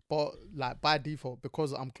 But like, by default,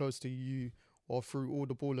 because I'm close to you, or through all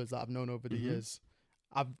the ballers that I've known over the years,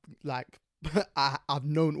 I've I've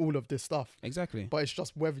known all of this stuff. Exactly. But it's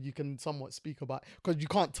just whether you can somewhat speak about, because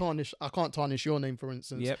I can't tarnish your name, for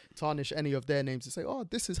instance. Tarnish any of their names to say, oh,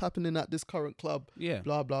 this is happening at this current club. Yeah.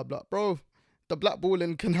 Blah, blah, blah. Bro, the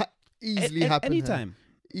blackballing can easily happen anytime.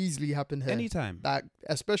 Easily happen here. Anytime. Like,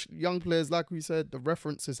 especially young players, like we said, the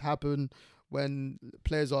references happen when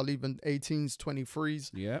players are leaving 18s,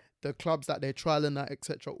 23s. Yeah. The clubs that they're trialing at,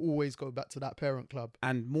 etc., always go back to that parent club.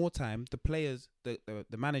 And more time, the players, the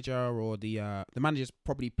manager or the managers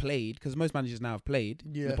probably played, because most managers now have played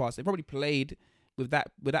in the past. They probably played with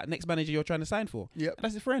that next manager you're trying to sign for. Yeah.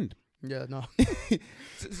 That's his friend. Yeah, no.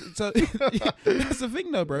 so that's the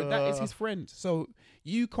thing though, bro. That is his friend. So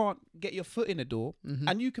you can't get your foot in the door,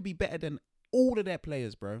 and you could be better than all of their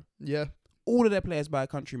players, bro. Yeah. All of their players by a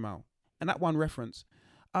country mile. And that one reference.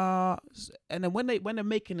 And then when they're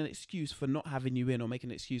making an excuse for not having you in, or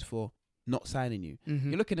making an excuse for not signing you,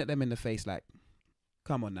 you're looking at them in the face like,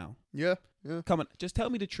 come on now. Yeah. Come on. Just tell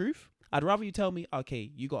me the truth. I'd rather you tell me,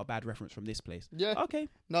 okay, you got a bad reference from this place. Yeah. Okay.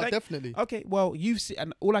 No, definitely. Okay. Well, you've seen,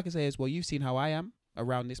 and all I can say is, well, you've seen how I am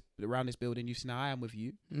around this building. You've seen how I am with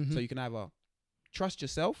you. So you can either trust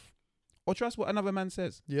yourself or trust what another man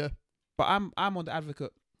says. Yeah. But I'm on the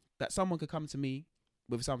advocate that someone could come to me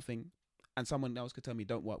with something, and someone else could tell me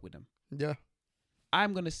don't work with them. Yeah.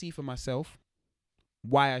 I'm going to see for myself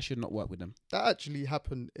why I should not work with them. That actually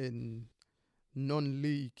happened in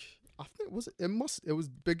non-league. I think it was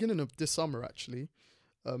beginning of this summer actually.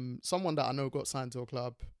 Someone that I know got signed to a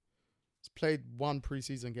club. He's played one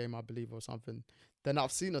preseason game, I believe, or something. Then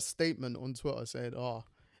I've seen a statement on Twitter saying,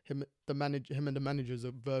 him and the managers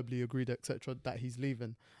have verbally agreed, etc., that he's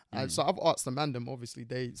leaving. And so I've asked the man them, obviously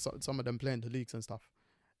some of them play in the leagues and stuff.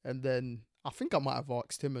 And then I think I might have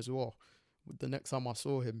asked him as well the next time I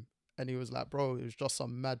saw him. And he was like, bro, it was just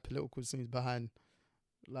some mad political scenes behind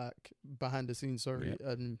the scenes, sorry.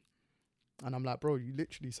 Yeah. And I'm like, bro, you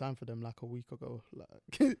literally signed for them like a week ago.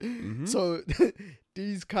 Like, so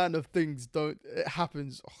these kind of things it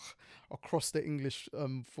happens across the English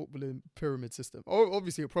footballing pyramid system.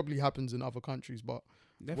 Obviously, it probably happens in other countries, but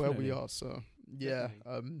definitely where we are, so yeah.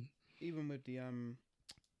 Even with the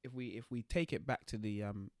if we take it back to the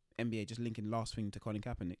NBA, just linking last thing to Colin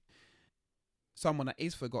Kaepernick, someone that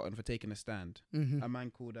is forgotten for taking a stand, a man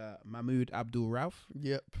called Mahmoud Abdul Rauf.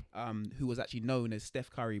 Yep. Who was actually known as Steph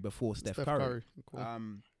Curry before Steph Curry. Cool.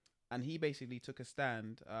 And he basically took a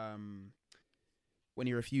stand when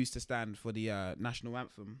he refused to stand for the national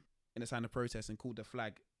anthem in a sign of protest, and called the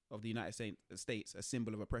flag of the United States a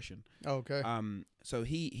symbol of oppression. Okay. So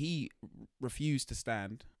he refused to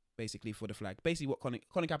stand basically for the flag. Basically, what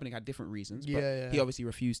Colin Kaepernick had different reasons, but Yeah. he obviously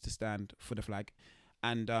refused to stand for the flag,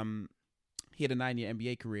 and he had a 9-year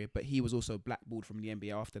NBA career, but he was also blackballed from the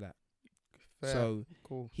NBA after that. Fair. So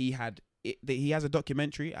Cool. he has a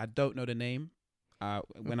documentary. I don't know the name.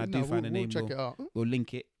 When I do find the name, check it out. we'll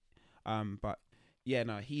link it. But yeah,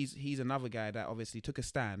 no, he's another guy that obviously took a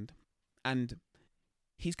stand, and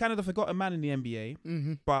he's kind of the forgotten man in the NBA.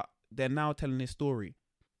 Mm-hmm. But they're now telling his story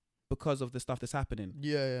because of the stuff that's happening.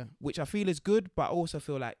 Yeah. Which I feel is good, but I also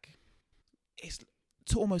feel like it's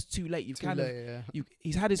almost too late.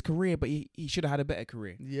 He's had his career, but he should have had a better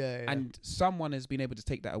career. Yeah. And someone has been able to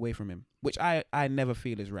take that away from him, which I never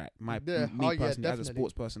feel is right. Me personally, as a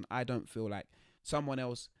sports person, I don't feel like someone.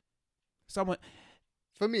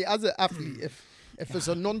 For me, as an athlete, if it's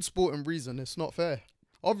a non-sporting reason, it's not fair.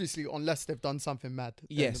 Obviously, unless they've done something mad.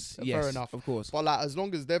 Yes, fair enough. Of course. But like, as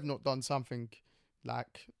long as they've not done something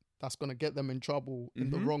like that's gonna get them in trouble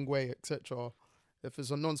in the wrong way, etc. If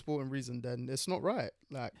it's a non-sporting reason, then it's not right.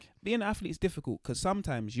 Like, being an athlete is difficult because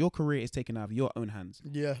sometimes your career is taken out of your own hands.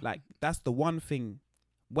 Yeah. Like, that's the one thing.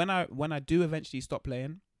 When I do eventually stop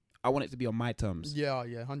playing, I want it to be on my terms. Yeah,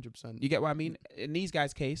 100%. You get what I mean? In these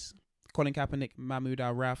guys' case, Colin Kaepernick, Mahmoud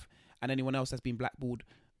Al-Raf, and anyone else that's been blackballed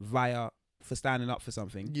for standing up for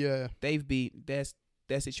something. Yeah.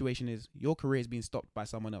 Their situation is your career is being stopped by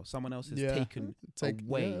someone else. Someone else has taken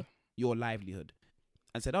away your livelihood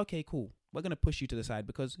and said, okay, cool, we're going to push you to the side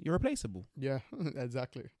because you're replaceable. Yeah,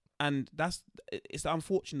 exactly. And it's the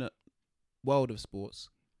unfortunate world of sports,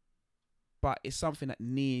 but it's something that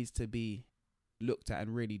needs to be looked at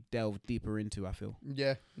and really delved deeper into, I feel.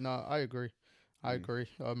 Yeah, no, I agree. I agree.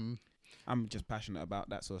 I'm just passionate about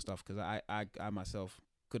that sort of stuff because I myself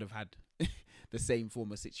could have had the same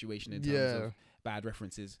form of situation in terms of bad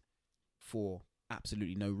references for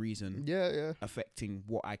absolutely no reason. Yeah. Affecting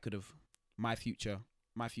what I could have, my future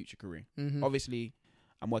career. Mm-hmm. Obviously,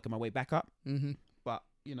 I'm working my way back up, mm-hmm. but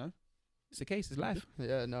it's the case. It's life.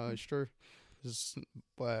 Yeah, no, it's true.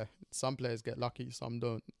 Where some players get lucky, some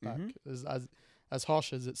don't. Like as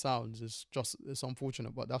harsh as it sounds, it's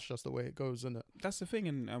unfortunate, but that's just the way it goes, isn't it? That's the thing,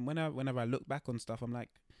 and whenever I look back on stuff, I'm like,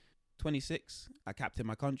 26, I captain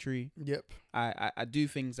my country. Yep. I do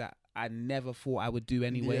things that I never thought I would do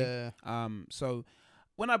anyway. Yeah. So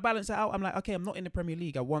when I balance it out, I'm like, okay, I'm not in the Premier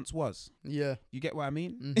League. I once was. Yeah. You get what I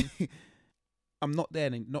mean? Mm-hmm. I'm not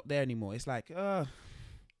there anymore. It's like,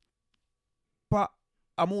 but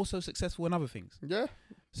I'm also successful in other things. Yeah.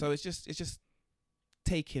 So it's just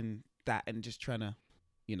taking that and just trying to,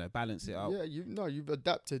 balance it out. Yeah, you've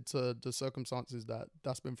adapted to the circumstances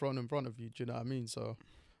that's been thrown in front of you. Do you know what I mean? So,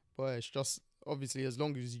 but it's just obviously as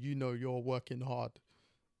long as you're working hard,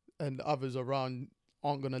 and others around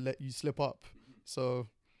aren't gonna let you slip up. So,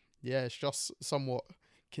 yeah, it's just somewhat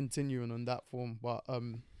continuing on that form. But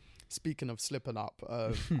speaking of slipping up,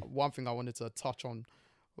 one thing I wanted to touch on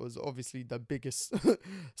was obviously the biggest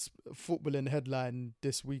footballing headline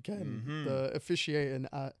this weekend, the officiating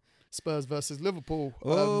at Spurs versus Liverpool.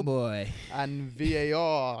 Oh boy. And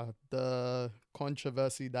VAR, the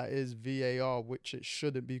controversy that is VAR, which it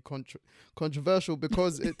shouldn't be controversial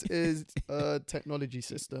because it is a technology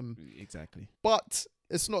system. Exactly. But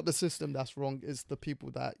it's not the system that's wrong, it's the people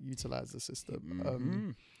that utilize the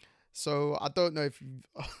system. So I don't know if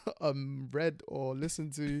you've read or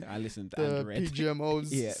listened to I listened the and read.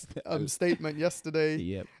 PGMO's statement yesterday.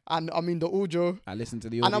 Yep. And I mean the audio. I listened to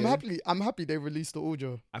the audio. And I'm happy they released the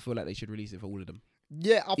audio. I feel like they should release it for all of them.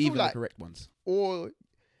 Yeah, I feel even like the correct ones. Or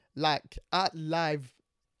like at live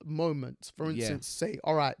moments, for instance, say,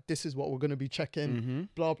 all right, this is what we're gonna be checking.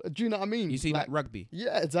 Blah, blah. Do you know what I mean? You see like rugby.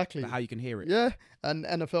 Yeah, exactly. Like how you can hear it. Yeah, and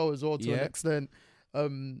NFL as well to an extent.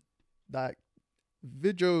 Like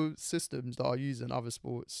video systems that are used in other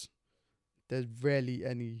sports, there's rarely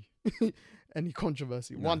any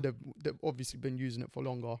controversy. No. One, they've obviously been using it for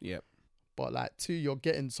longer. Yep. But like two, you're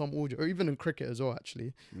getting some audio, or even in cricket as well.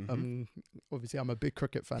 Actually, obviously I'm a big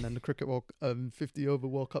cricket fan, and the cricket 50 over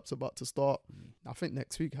World Cup's about to start. I think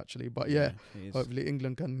next week actually. But yeah hopefully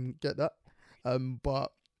England can get that.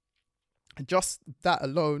 But just that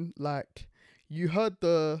alone, like you heard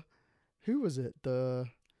who was it?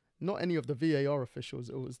 Not any of the VAR officials.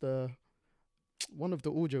 It was one of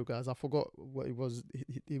the audio guys. I forgot what it was.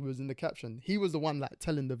 He was in the caption. He was the one like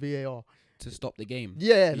telling the VAR to stop the game.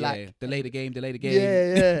 Yeah, like delay the game.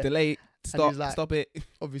 Yeah. Delay. Stop. Like, stop it.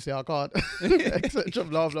 Obviously, I can't. Etc.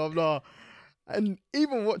 Blah blah blah. And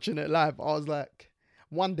even watching it live, I was like,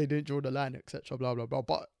 one, they didn't draw the line, etc. Blah blah blah.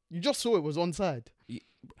 But you just saw it was onside.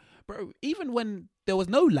 Bro, even when there was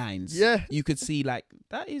no lines, you could see like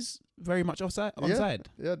that is very much onside.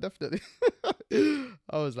 Yeah, definitely.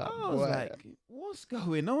 I was like, what what's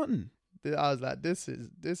going on? I was like, this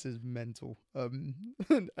is mental.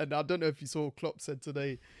 And I don't know if you saw Klopp said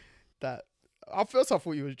today that at first I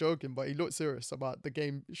thought he was joking, but he looked serious about the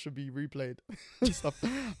game should be replayed and stuff.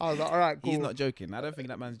 I was like, all right, cool. He's not joking. I don't think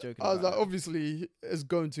that man's joking. I was like, obviously it's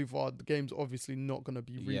going too far. The game's obviously not going to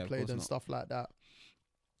be Yeah, of replayed course and not. stuff like that.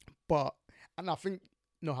 But, and I think,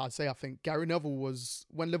 no, I think Gary Neville was,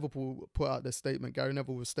 when Liverpool put out their statement, Gary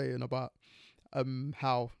Neville was stating about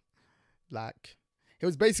how, like, he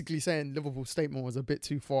was basically saying Liverpool's statement was a bit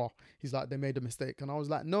too far. He's like, they made a mistake. And I was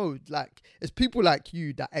like, no, like, it's people like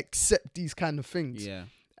you that accept these kind of things. Yeah.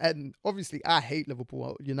 And obviously, I hate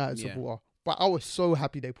Liverpool, United supporter. But I was so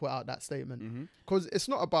happy they put out that statement. Because it's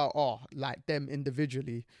not about, like, them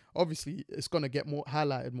individually. Obviously, it's going to get more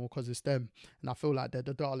highlighted more because it's them. And I feel like they're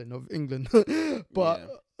the darling of England. But,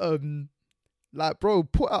 like, bro,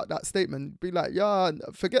 put out that statement. Be like, yeah,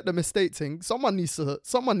 forget the mistake thing. Someone needs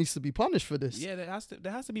to be punished for this. Yeah, there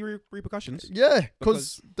has to be repercussions. Yeah,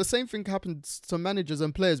 because the same thing happens to managers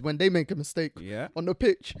and players when they make a mistake on the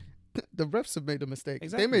pitch. The refs have made a mistake.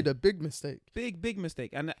 Exactly. They made a big mistake. Big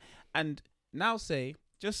mistake. And now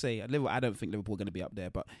just say Liverpool. I don't think Liverpool are going to be up there,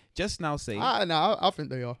 but just now say I think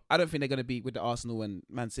they are. I don't think they're going to be with the Arsenal and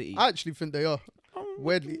Man City. I actually think they are.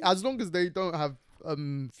 Weirdly, as long as they don't have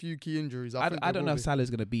few key injuries. I don't know if Salah's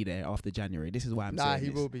going to be there after January. This is why I'm saying he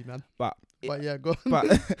will be, man. But yeah, go on.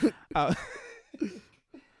 But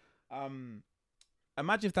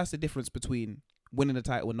imagine if that's the difference between winning the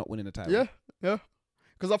title and not winning the title. Yeah.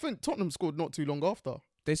 Because I think Tottenham scored not too long after.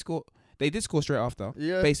 They did score straight after,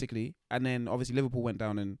 basically, and then obviously Liverpool went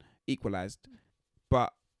down and equalised.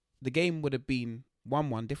 But the game would have been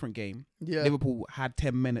 1-1, different game. Yeah. Liverpool had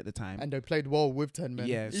 10 men at the time. And they played well with 10 men.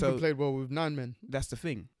 Yeah. Even played well with 9 men. That's the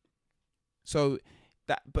thing. So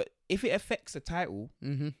but if it affects the title,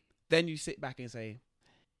 then you sit back and say,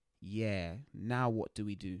 yeah, now what do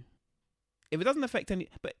we do? If it doesn't affect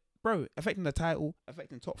but bro, affecting the title,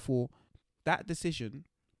 affecting top 4, that decision,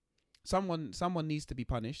 someone needs to be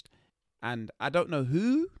punished. And I don't know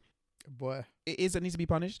who it is that needs to be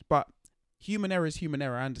punished, but human error is human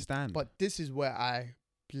error, I understand. But this is where I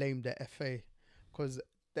blame the FA, because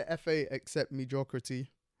the FA accept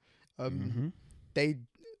mediocrity. I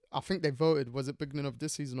think they voted, was it beginning of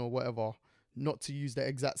this season or whatever, not to use the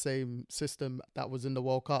exact same system that was in the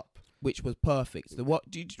World Cup. Which was perfect.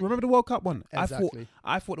 Do you remember the World Cup one? Exactly.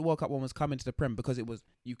 I thought the World Cup one was coming to the Prem because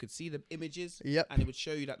you could see the images. Yep. And it would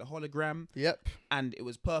show you like the hologram. Yep. And it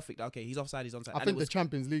was perfect. Okay, he's offside, he's onside. I think the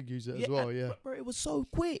Champions League used it as well, yeah. Bro, it was so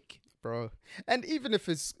quick. Bro. And even if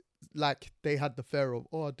it's like they had the fear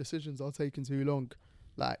of, decisions are taking too long,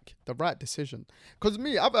 like the right decision. Because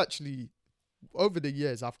me, I've actually, over the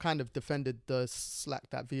years, I've kind of defended the slack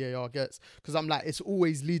that VAR gets. Because I'm like, it's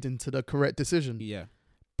always leading to the correct decision. Yeah.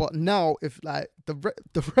 But now, if like the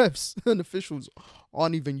refs and officials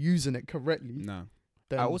aren't even using it correctly, no.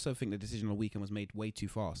 I also think the decision on the weekend was made way too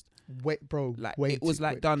fast. It was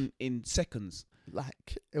like done in seconds.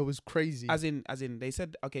 Like it was crazy. As in, they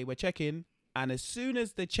said, okay, we're checking, and as soon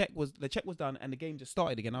as the check was done and the game just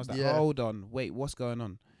started again, I was like, hold on, wait, what's going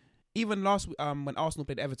on? Even last when Arsenal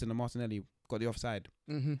played Everton and Martinelli got the offside,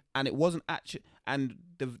 and it wasn't actually, and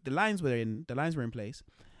the lines were in place,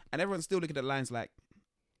 and everyone's still looking at the lines like,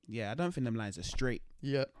 yeah, I don't think them lines are straight.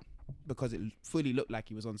 Yeah. Because it fully looked like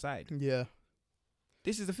he was onside. Yeah.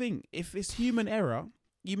 This is the thing. If it's human error,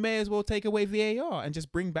 you may as well take away VAR and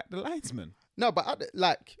just bring back the linesman. No, but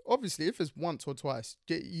like, obviously, if it's once or twice,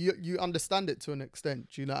 you understand it to an extent.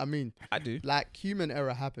 Do you know what I mean? I do. Like, human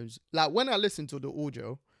error happens. Like, when I listened to the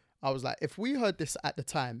audio, I was like, if we heard this at the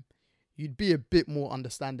time, you'd be a bit more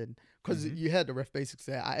understanding. Because you heard the ref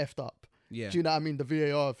basically say, I effed up. Yeah. Do you know what I mean? The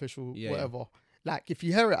VAR official, whatever. Like, if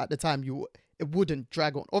you hear it at the time, it wouldn't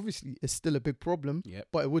drag on. Obviously, it's still a big problem,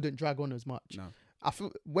 but it wouldn't drag on as much. No. I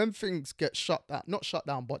feel when things get not shut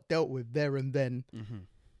down, but dealt with there and then,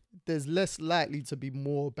 there's less likely to be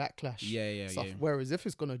more backlash. Yeah. Whereas if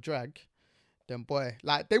it's going to drag, then boy,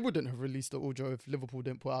 like, they wouldn't have released the audio if Liverpool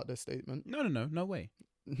didn't put out their statement. No way.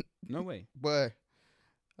 No way. Boy.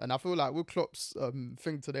 And I feel like with Klopp's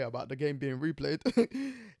thing today about the game being replayed,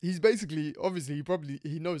 he's basically, obviously,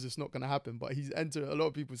 he knows it's not going to happen, but a lot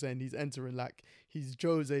of people saying he's entering like he's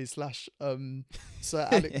Jose / Sir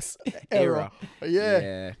Alex era.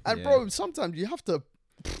 Yeah. And bro, sometimes you have to,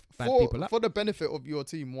 for the benefit of your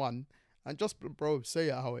team, one, and just, bro, say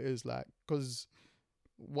it how it is, like, because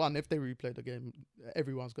one, if they replay the game,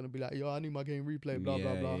 everyone's going to be like, yo, I need my game replayed, blah,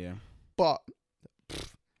 blah, blah. Yeah. But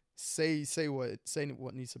say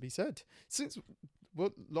what needs to be said. Since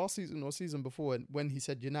last season or season before, when he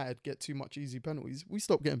said United get too much easy penalties, we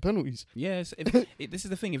stopped getting penalties. Yes, this is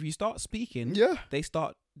the thing. If you start speaking, they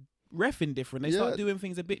start reffing different. They start doing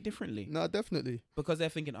things a bit differently. No, definitely. Because they're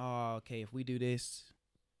thinking, okay, if we do this,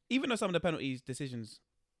 even though some of the penalties decisions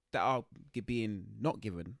that are being not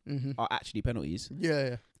given are actually penalties.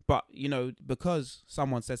 Yeah. But, because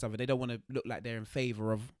someone says something, they don't want to look like they're in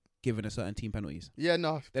favour of giving a certain team penalties. Yeah,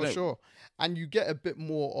 no, for sure. And you get a bit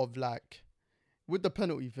more of like, with the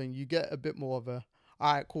penalty thing, you get a bit more of a,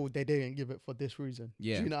 all right, cool, they didn't give it for this reason.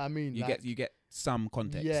 Yeah. Do you know what I mean? You get some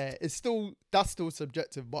context. Yeah, that's still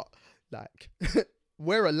subjective, but like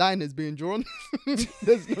where a line is being drawn,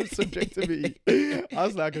 there's no subjectivity.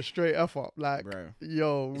 That's like a straight F up. Like, bro,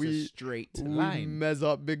 we a straight line. Mess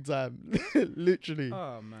up big time. Literally.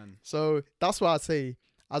 Oh man. So that's why I say,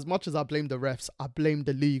 as much as I blame the refs, I blame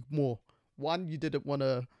the league more. One, you didn't want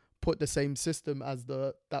to put the same system as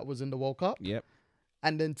that was in the World Cup. Yep.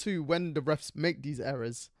 And then two, when the refs make these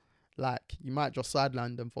errors, like you might just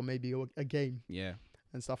sideline them for maybe a game. Yeah.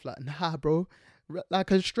 And stuff like, nah, bro.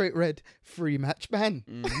 Like a straight red, free match ban.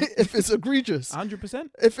 If it's egregious. 100%.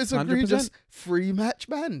 If it's egregious, 100%. Free match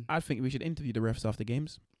ban. I think we should interview the refs after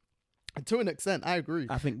games. To an extent, I agree.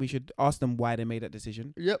 I think we should ask them why they made that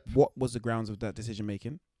decision. Yep. What was the grounds of that decision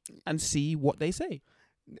making? And see what they say.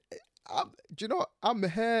 Do you know what? I'm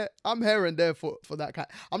here and there for that kind.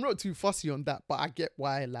 I'm not too fussy on that, but I get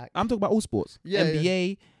why. Like, I'm talking about all sports. Yeah,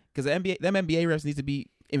 NBA, because them NBA refs need to be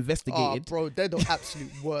investigated. Bro, they're the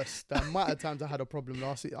absolute worst. The amount of times I had a problem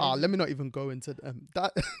last season. Let me not even go into them.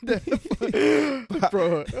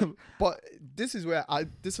 Bro. But this is where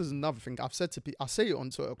this is another thing I've said to people. I say it on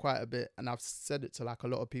Twitter quite a bit, and I've said it to like a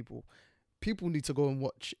lot of people. People need to go and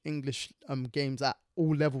watch English games at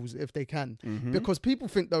all levels if they can, because people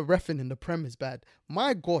think the reffing in the Prem is bad.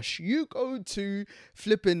 My gosh, you go to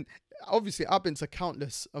flipping. Obviously, I've been to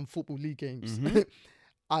countless football league games.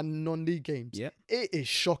 And non-league games. Yep. It is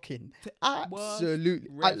shocking. Absolutely.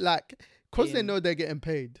 Because they know they're getting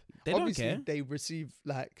paid. They obviously, don't care. They receive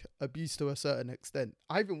like abuse to a certain extent.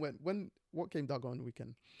 I even what game did I go on the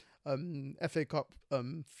weekend? FA Cup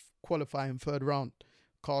qualifying third round.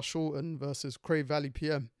 Carshalton versus Cray Valley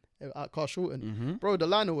PM at Carshalton. Bro, the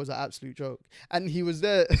liner was an absolute joke. And he was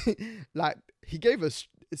there, like, he gave a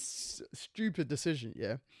stupid decision,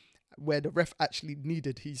 yeah, where the ref actually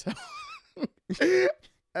needed his help.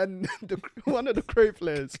 And one of the Cray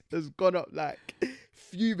players has gone up like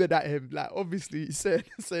fuming at him, like obviously saying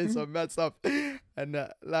some mad stuff, and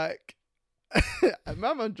like, and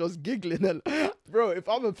my man just giggling. And bro, if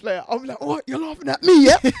I'm a player, I'm like, "What? You're laughing at me,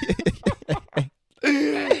 yeah?"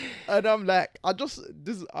 And I'm like, I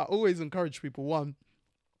always encourage people. One,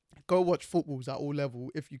 go watch footballs at all level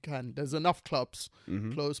if you can. There's enough clubs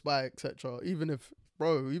close by, etc. Even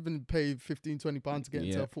pay £15-20 to get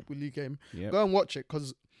into a football league game. Yep. Go and watch it,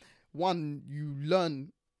 because one, you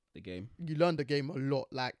learn the game. You learn the game a lot.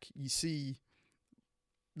 Like, you see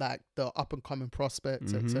like the up and coming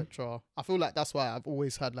prospects, etc. I feel like that's why I've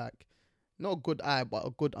always had like not a good eye, but a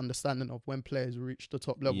good understanding of when players reach the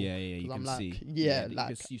top level. Yeah, you I'm can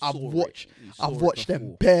like, see. I've watched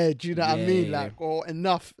them bare. Do you know what I mean? Like, or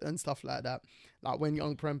enough and stuff like that. Like when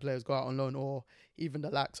young Prem players go out on loan, or even the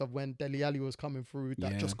likes of when Dele Alli was coming through,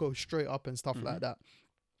 that just go straight up and stuff like that.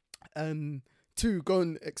 Two, go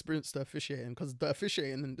and experience the officiating, because the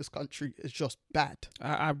officiating in this country is just bad.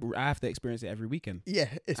 I have to experience it every weekend. Yeah,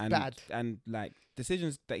 it's bad. And like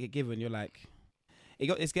decisions that get given, you're like,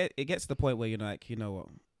 it gets to the point where you're like, you know what,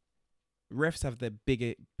 refs have the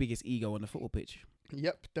biggest ego on the football pitch.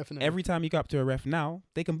 Yep, definitely. Every time you go up to a ref now,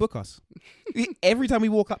 they can book us. Every time we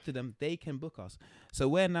walk up to them, they can book us. So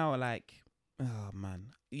we're now like, oh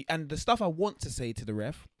man. And the stuff I want to say to the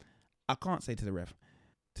ref, I can't say to the ref.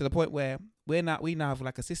 To the point where we now have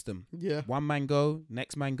like a system. Yeah. One man go,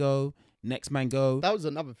 next man go, next man go. That was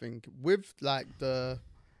another thing. With like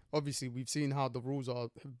obviously we've seen how the rules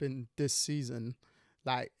have been this season,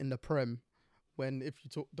 like in the Prem, when if you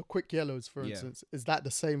talk the quick yellows, for instance, is that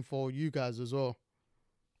the same for you guys as well?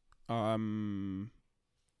 In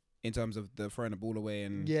terms of the throwing the ball away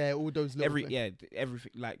and all those little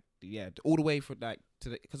everything like all the way for like to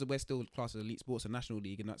the, because we're still classed as elite sports and National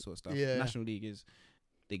League and that sort of stuff. Yeah. National League is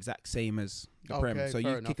the exact same as the Prem. So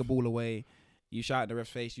you kick a ball away, you shout at the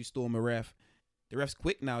ref's face, you storm a ref. The ref's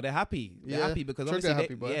quick now. They're happy. They're happy because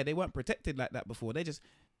obviously they weren't protected like that before. They just,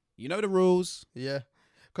 you know the rules. Yeah.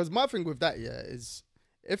 Because my thing with that, is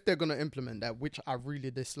if they're going to implement that, which I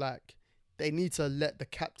really dislike, they need to let the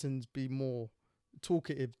captains be more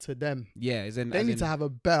talkative to them. Yeah. They need to have a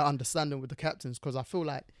better understanding with the captains, because I feel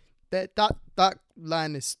like that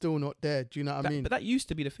line is still not there. Do you know what I mean? But that used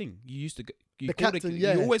to be the thing. You The captain,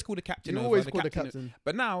 yeah. You always call the captain You over. always call the captain.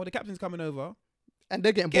 But now the captain's coming over. And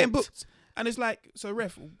they're getting booked. And it's like, so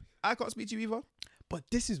ref, I can't speak to you either. But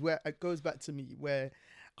this is where it goes back to me, where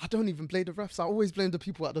I don't even blame the refs. I always blame the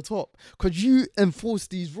people at the top. Because you enforce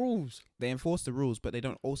these rules. They enforce the rules, but they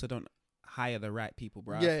don't hire the right people,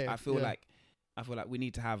 bro. Yeah, I feel like we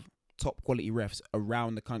need to have top quality refs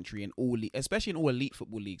around the country in all, especially in all elite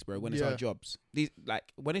football leagues, bro. When it's our jobs,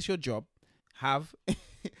 when it's your job, have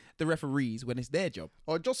the referees when it's their job.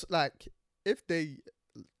 Or just like if they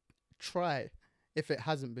try, if it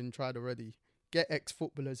hasn't been tried already, get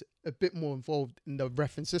ex-footballers a bit more involved in the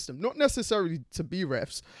reffing system. Not necessarily to be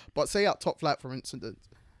refs, but say at Top Flight, for instance,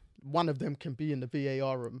 one of them can be in the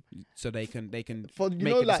VAR room, so they can for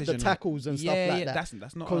like the tackles and stuff like that.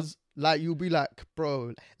 That's not, because like you'll be like,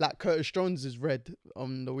 bro, like Curtis Jones is red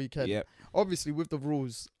on the weekend. Yeah. Obviously with the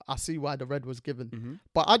rules, I see why the red was given, Mm-hmm.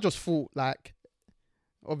 but I just thought like,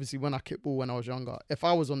 obviously when I kicked ball when I was younger, if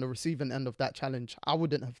I was on the receiving end of that challenge, I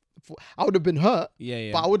would have been hurt.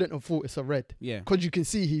 Yeah. But I wouldn't have thought it's a red. Yeah. Because you can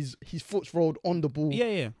see his foot's rolled on the ball.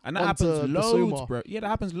 Yeah. And that happens loads, bro. Yeah, that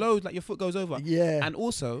happens loads. Like your foot goes over. Yeah. And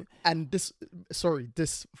also, this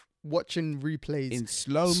watching replays in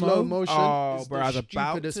slow motion. Oh, bro, I was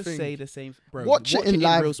about to say the same. Bro, watch it in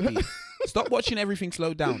live. Real speed. Stop watching everything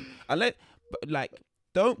slow down.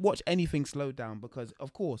 Don't watch anything slow down, because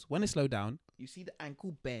of course when it's slow down, you see the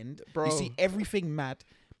ankle bend, bro. You see everything mad.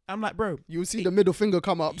 I'm like, bro, you'll see the middle finger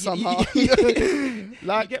come up somehow. Like, you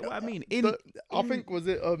get what I mean? I think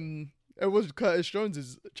it was Curtis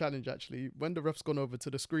Jones's challenge actually, when the ref's gone over to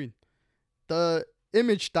the screen. The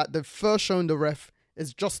image that they've first shown the ref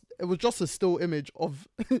it was just a still image of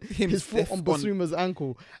his foot on Basuma's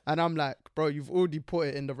ankle, and I'm like, bro, you've already put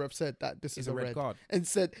it in. The ref said that this is a red card, and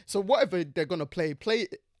said, so whatever they're gonna play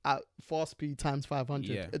it at fast speed times 500.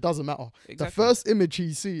 Yeah. It doesn't matter. Exactly. The first image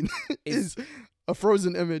he's seen is a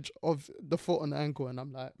frozen image of the foot on the ankle, and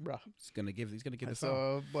I'm like, bro, he's gonna give the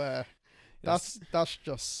so, but that's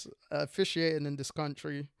just officiating in this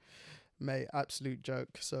country, mate. Absolute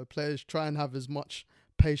joke. So players try and have as much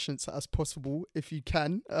patience as possible if you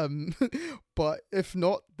can, but if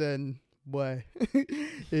not, then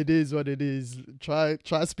it is what it is. Try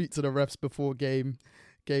speak to the refs before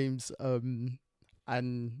games,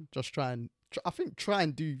 and just try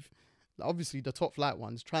and do, obviously the Top Flight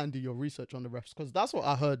ones, try and do your research on the refs, because that's what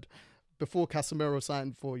I heard before Casemiro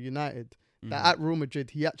signed for United. That at Real Madrid,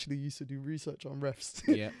 he actually used to do research on refs.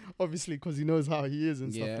 Yeah, obviously because he knows how he is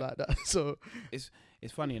and stuff like that. So it's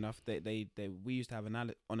funny enough that we used to have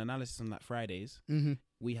analysis on that Fridays. Mm-hmm.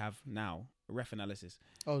 We have now ref analysis.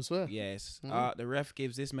 Oh, I swear. Yes. The ref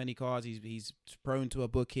gives this many cards. He's prone to a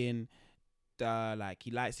booking. Like he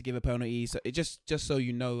likes to give a penalty. So it just so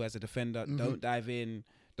you know, as a defender, don't dive in.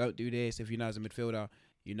 Don't do this. If you know as a midfielder,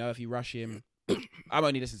 you know if you rush him. I'm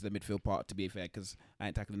only listening to the midfield part, to be fair, because I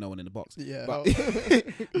ain't tackling no one in the box. Yeah.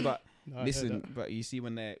 But no, listen, but you see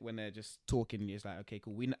when they're just talking, it's like, okay,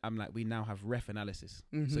 cool. We now have ref analysis,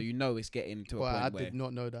 so you know it's getting to a point where I did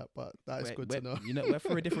not know that, but that is good to know. You know, we're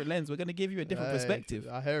through a different lens. We're gonna give you a different perspective.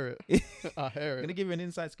 I hear it. We're gonna give you an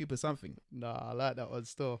inside scoop of something. Nah, I like that one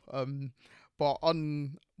still. But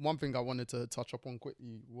on one thing I wanted to touch up on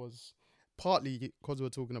quickly was, partly because we're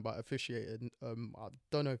talking about officiating, I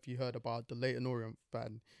don't know if you heard about the Leyton Orient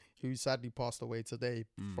fan who sadly passed away today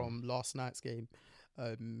from last night's game.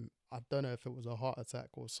 I don't know if it was a heart attack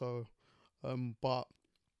or so, but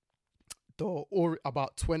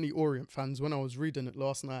about 20 Orient fans, when I was reading it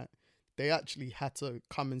last night, they actually had to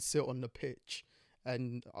come and sit on the pitch,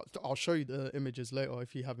 and I'll show you the images later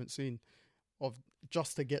if you haven't seen, of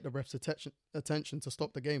just to get the refs' attention to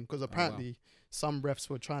stop the game, because apparently some refs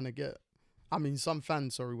were trying to get, some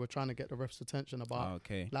fans, were trying to get the refs' attention about,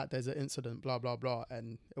 like, there's an incident, blah, blah, blah,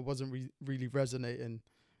 and it wasn't really resonating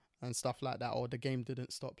and stuff like that, or the game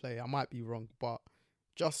didn't stop play. I might be wrong, but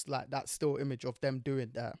just like that still image of them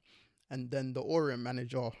doing that, and then the Orient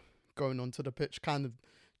manager going onto the pitch, kind of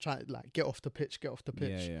trying to, like, get off the pitch.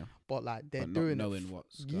 Yeah. But, like, they're but doing knowing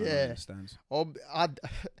what's going on in the stands.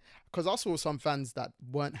 Because I saw some fans that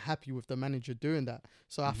weren't happy with the manager doing that.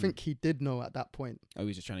 So I think he did know at that point. Oh, he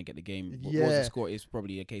was just trying to get the game. What was the score? It's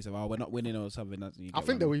probably a case of, we're not winning or something. I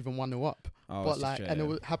think they were even 1-0 up. Oh, but, like, and it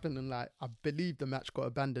was happening, like, I believe the match got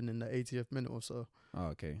abandoned in the 80th minute or so. Oh,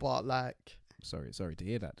 okay. But, like... Sorry to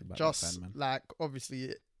hear that about just, that fan, man. like,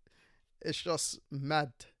 obviously, it's just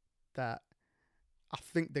mad that I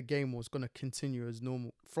think the game was going to continue as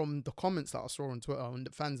normal. From the comments that I saw on Twitter and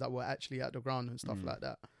the fans that were actually at the ground and stuff like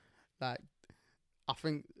that, like, I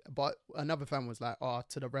think, but another fan was like,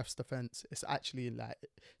 to the ref's defense, it's actually, like,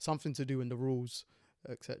 something to do in the rules.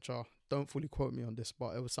 etc. Don't fully quote me on this,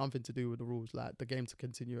 but it was something to do with the rules, like the game to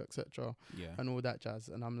continue, etc. Yeah. And all that jazz.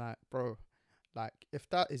 And I'm like, bro, like if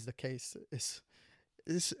that is the case, it's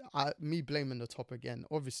me blaming the top again.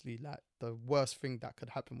 Obviously, like the worst thing that could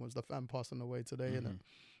happen was the fan passing away today, innit?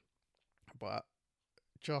 But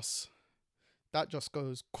that just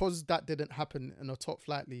goes, because that didn't happen in a top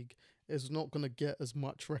flight league, it's not gonna get as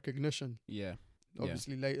much recognition. Yeah.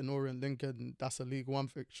 Obviously, Leighton Orient, Lincoln, that's a League One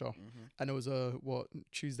fixture, and it was a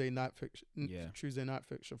Tuesday night fixture. Tuesday night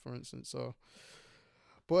fixture, for instance. So,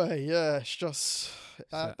 boy, yeah, it's just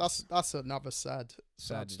that's another sad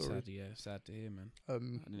story. Sad to hear, man. I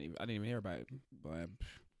didn't even hear about it, but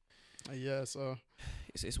yeah, so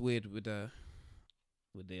it's weird with the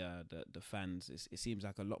fans. It seems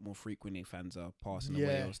like a lot more frequently fans are passing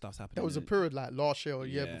away or stuff's happening. There was a period like last year or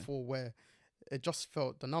year before where it just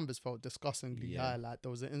the numbers felt disgustingly high. Like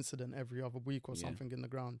there was an incident every other week or something in the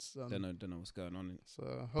grounds. Don't know what's going on.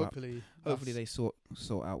 So hopefully they sort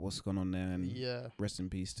out what's going on there, and rest in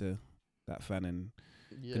peace to that fan, and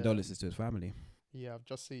condolences to his family. Yeah, I've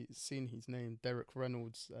just seen his name, Derek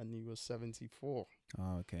Reynolds, and he was 74.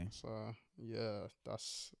 Oh, okay. So yeah,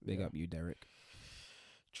 that's big up you, Derek.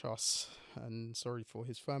 Trust, and sorry for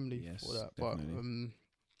his family for that. Definitely.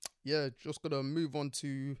 But just gonna move on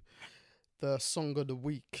to the song of the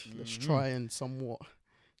week. Let's try and somewhat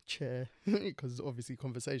chair, because obviously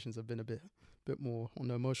conversations have been a bit more on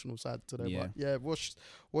the emotional side today. Yeah. But yeah,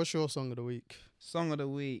 what's your song of the week? Song of the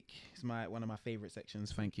week is one of my favorite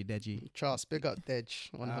sections. Thank you, Deji. Trust, big up Dej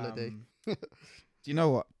on holiday. Do you know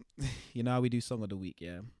what? You know how we do song of the week,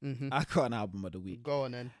 yeah? I got an album of the week. Go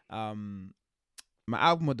on then. My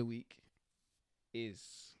album of the week is...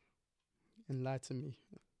 Enlighten me.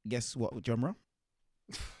 Guess what genre?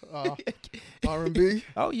 R&B.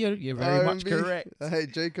 Oh, you're very much correct. Hey,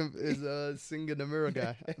 Jacob is singing the mirror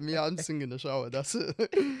guy. Me, I'm singing the shower. That's it.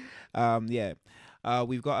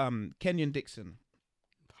 We've got Kenyon Dixon.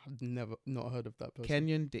 I've not heard of that person.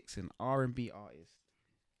 Kenyon Dixon, R&B artist.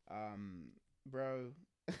 Bro,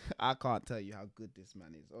 I can't tell you how good this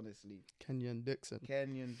man is, honestly. Kenyon Dixon,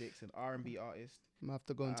 R&B artist. I'm gonna have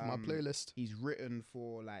to go into my playlist. He's written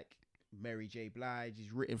for like Mary J. Blige.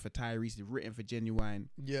 He's written for Tyrese. He's written for Genuine.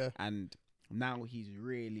 Yeah. And now he's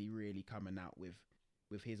really, really coming out with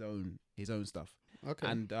his own stuff. Okay.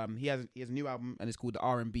 And he has a new album, and it's called the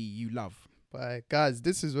R&B You Love. But guys,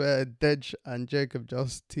 this is where Dej and Jacob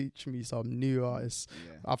just teach me some new artists.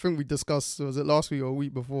 Yeah. I think we discussed, was it last week or a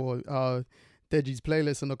week before, Deji's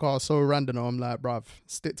playlist in the car is so random. I'm like, bruv,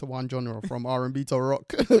 stick to one genre, from R&B to rock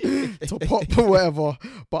to pop or whatever.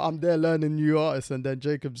 But I'm there learning new artists, and then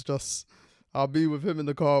Jacob's just, I'll be with him in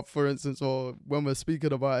the car, for instance, or when we're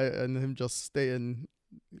speaking about it, and him just stating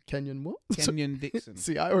Kenyon what? Kenyon Dixon.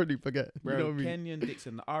 See, I already forget. Bro, you know what I mean? Kenyon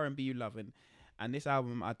Dixon, the R&B You Love. And this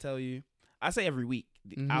album, I tell you, I say every week,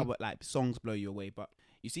 the album, like, songs blow you away. But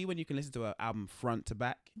you see, when you can listen to an album front to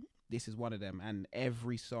back, this is one of them. And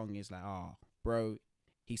every song is like, bro,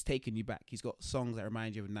 he's taking you back. He's got songs that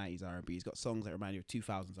remind you of 90s R&B. He's got songs that remind you of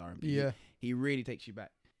 2000s R&B. Yeah. He really takes you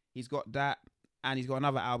back. He's got that, and he's got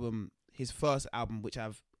another album, his first album, which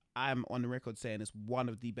I'm on the record saying is one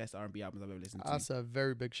of the best R&B albums I've ever listened to. That's a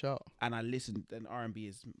very big shout. And I listened, and R&B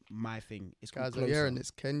is my thing. It's called Closer. Guys are hearing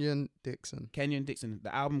this. Kenyon Dixon.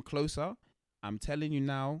 The album Closer. I'm telling you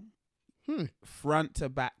now, front to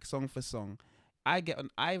back, song for song. I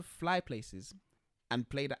fly places and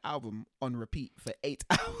play the album on repeat for 8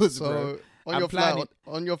 hours, bro. On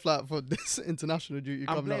your flight for this international duty,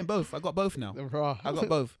 I'm playing both. I got both now. I got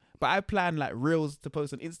both. But I plan like reels to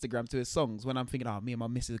post on Instagram to his songs when I'm thinking, me and my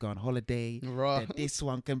missus go on holiday. Right. Then this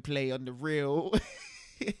one can play on the reel.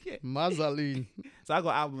 Mazaline. So I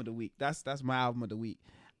got album of the week. That's my album of the week.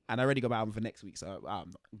 And I already got my album for next week, but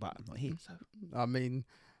I'm not here. So I mean,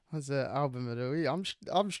 that's the album of the week.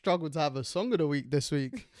 I'm struggled to have a song of the week this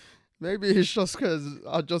week. Maybe it's just because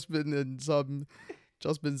I've just been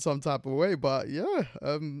some type of way. But yeah,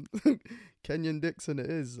 Kenyon Dixon it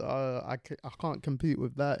is. I can't compete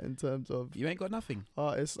with that in terms of... You ain't got nothing.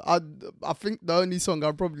 Artists. I think the only song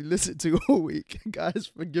I'll probably listen to all week,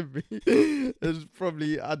 guys, forgive me, is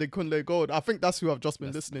probably Adekunle Gold. I think that's who I've just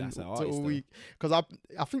been listening to all week. Because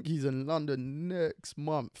I think he's in London next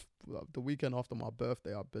month, the weekend after my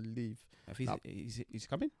birthday, I believe. He's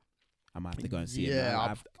coming? I might have to go and see him.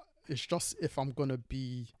 Yeah, it's just if I'm going to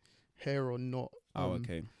be here or not.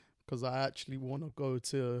 Okay. Because I actually want to go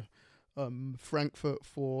to Frankfurt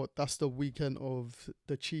that's the weekend of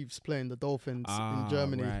the Chiefs playing the Dolphins in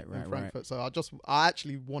Germany, in Frankfurt. Right. So I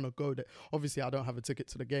actually want to go there. Obviously, I don't have a ticket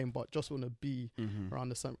to the game, but just want to be around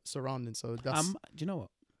the surroundings. So that's... do you know what?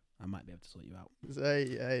 I might be able to sort you out.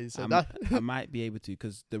 So I might be able to,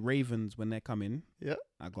 because the Ravens, when they're coming, yeah,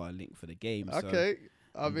 I got a link for the game. Okay. So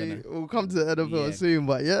I mean, we'll come to the NFL soon,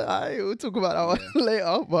 but we'll talk about that Yeah. one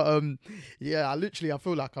later. But I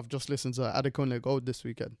feel like I've just listened to Adekunle Gold this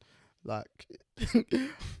weekend. Like,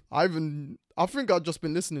 I think I've just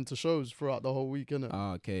been listening to shows throughout the whole week, innit?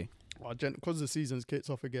 Oh, okay. Because the season's kicked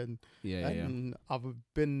off again, and I've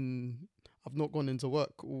not gone into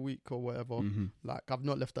work all week or whatever. Mm-hmm. Like, I've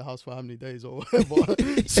not left the house for how many days or whatever.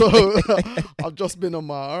 So I've just been on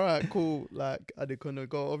my, all right, cool. Like, Adekunle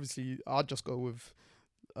Gold. Obviously, I'll just go with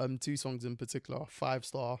 2 songs in particular, 5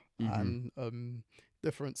 Star and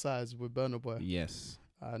Different Size with Burna Boy. Yes.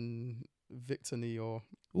 And Victony or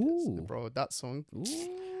Ooh. that song.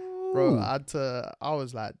 Ooh. Bro, I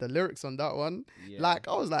was like, the lyrics on that one, Yeah. like,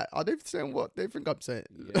 I was like, are they saying what they think I'm saying?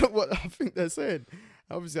 Yeah. What I think they're saying.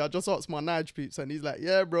 Obviously, I just asked my Nige peeps, and he's like,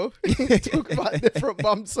 yeah, bro. Talk about different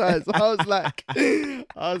bum size. I was like,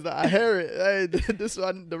 I hear it. Hey, this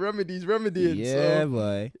one, the remedy's remedying. Yeah, so,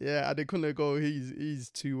 boy. yeah, I couldn't go. He's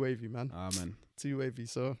too wavy, man. Oh, man. Too wavy.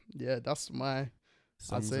 So, yeah, that's my,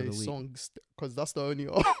 Songs I'd say of the week. songs, because that's the only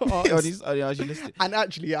artist. And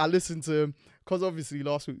actually, I listened to him, because obviously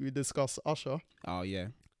last week we discussed Usher. Oh, yeah.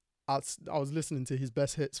 I was listening to his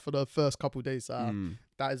best hits for the first couple of days.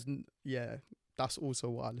 That is, that's also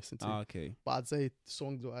what I listened to. Oh, okay. But I'd say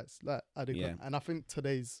songs-wise, like, and I think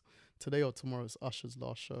today or tomorrow's Usher's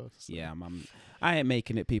last show. So. Yeah, I ain't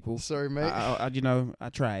making it, people. Sorry, mate. I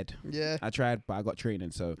tried. Yeah. I tried, but I got training,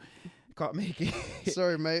 so can't make it.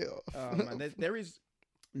 Sorry, mate. Man, there is.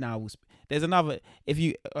 Now there's another.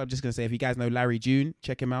 I'm just gonna say, if you guys know Larry June,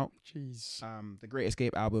 check him out. Jeez. The Great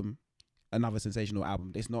Escape album, another sensational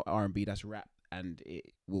album. It's not R&B, that's rap, and it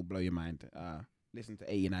will blow your mind. Listen to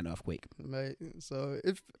 89 Earthquake. Mate, so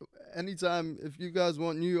if you guys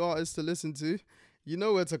want new artists to listen to, you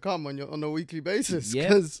know where to come on a weekly basis.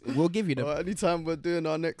 Yeah, we'll give you them. Anytime we're doing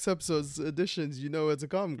our next episode's editions, you know where to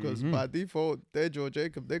come, because by default, they're Joe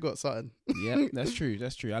Jacob. They got something. Yeah, that's true.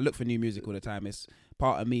 That's true. I look for new music all the time. It's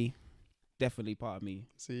part of me. Definitely part of me.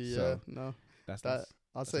 See, so no. That's a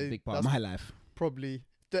big part of my life. Probably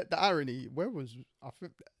the irony. I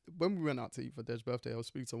think when we went out to eat for Dej's birthday, I was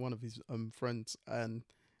speaking to one of his friends, and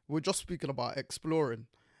we were just speaking about exploring.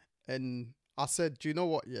 And I said, do you know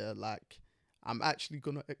what? Yeah, like, I'm actually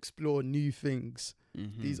gonna explore new things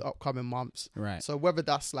these upcoming months. Right. So whether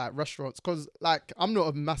that's like restaurants, because like I'm not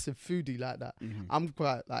a massive foodie like that. I'm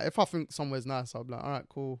quite like, if I think somewhere's nice, I'll be like, all right,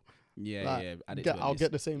 cool. Yeah, like, I'll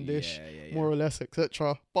get the same dish, yeah. more or less,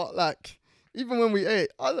 etc. But like, even when we ate,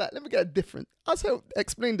 I was like, let me get a different. I said,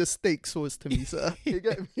 explain the steak sauce to me, sir. You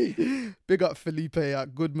get me? Big up Felipe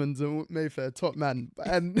at Goodman's and Mayfair, top man.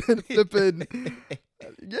 And flipping,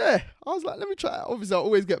 yeah. I was like, let me try it. Obviously, I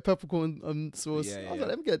always get peppercorn sauce. Yeah, I was like,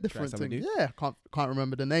 let me get a different thing. new. Yeah, can't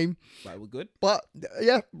remember the name. But we're good. But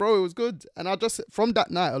yeah, bro, it was good. And I just, from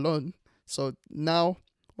that night alone, so now,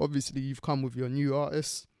 obviously, you've come with your new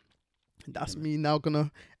artists. That's me now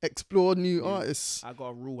gonna explore new artists. I got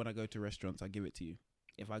a rule when I go to restaurants. I give it to you.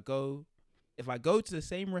 If I go to the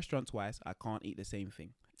same restaurant twice, I can't eat the same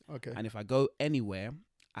thing. Okay. And if I go anywhere,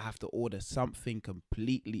 I have to order something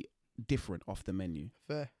completely different off the menu.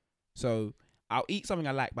 Fair. So I'll eat something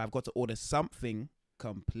I like, but I've got to order something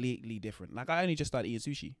completely different. Like, I only just started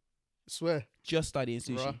eating sushi. Swear. Just started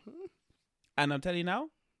eating sushi. Bruh. And I'm telling you now,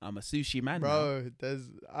 I'm a sushi man, bro.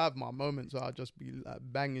 I have my moments where I'll just be like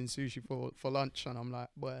banging sushi for lunch, and I'm like,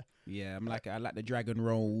 boy. Yeah, I like the dragon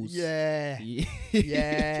rolls. Yeah.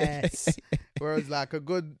 Yes. Whereas like a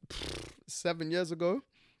good 7 years ago,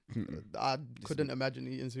 I couldn't imagine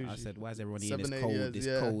eating sushi. I said, why is everyone eating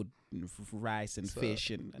this cold rice and fish?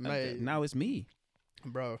 And now it's me.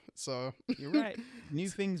 Bro, so you're right. New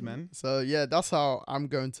things, man. So yeah, that's how I'm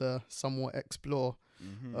going to somewhat explore.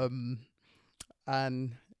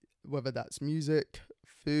 And whether that's music,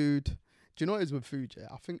 food. Do you know what it is with food? Yeah,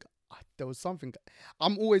 I think there was something.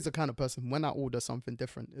 I'm always the kind of person, when I order something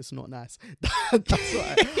different, it's not nice. That's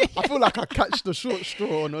why I feel like I catch the short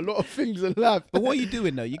straw on a lot of things in life. But what are you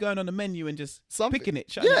doing though? You going on the menu and just picking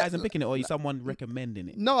it, shutting your eyes and picking it, or you someone recommending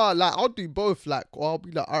it? No, like I'll do both. Like, or I'll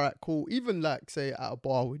be like, all right, cool. Even like say at a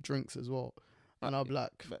bar with drinks as well, and I'll be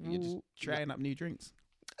like, you're just trying up new drinks.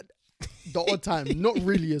 The odd time, not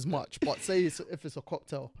really as much, but say if it's a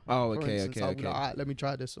cocktail. Oh, for okay, instance, okay, I'll be like, all right, let me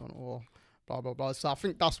try this one, or blah blah blah. So I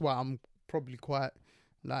think that's why I'm probably quite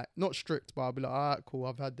like not strict, but I'll be like, all right, cool,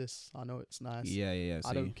 I've had this, I know it's nice. Yeah.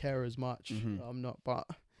 I don't care as much. I'm not, but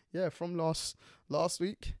yeah, from last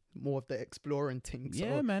week, more of the exploring things.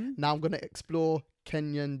 Yeah, so man. Now I'm gonna explore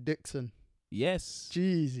Kenyon Dixon. Yes.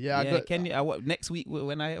 Jeez, yeah. I got, Kenyon, next week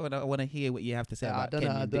when I want to hear what you have to say about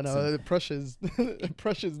Kenyon I don't Dixon. know. The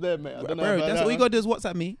pressure's there, mate. I don't know Bro, about that's that. all you got to do is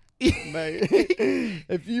WhatsApp me. Mate,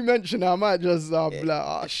 if you mention it, I might just be like,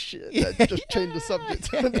 oh shit, just change the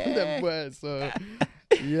subject. Them words. So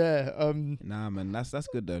yeah. Nah, man, that's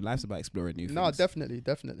good though. Life's about exploring new things. No,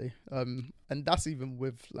 definitely. And that's even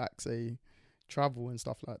with like say travel and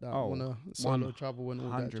stuff like that. I wanna solo travel and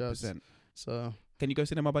all that jazz. 100%. So can you go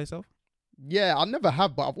cinema by yourself? Yeah, I never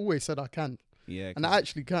have, but I've always said I can. Yeah, and I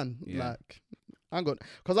actually can. Yeah. Like,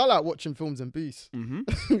 because I like watching films in peace.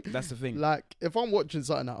 Mm-hmm. That's the thing. Like, if I'm watching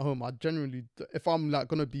something at home, if I'm like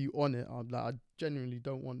gonna be on it, I genuinely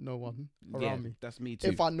don't want no one around me. That's me too.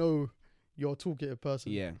 If I know you're a talkative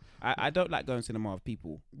person. Yeah, I don't like going cinema with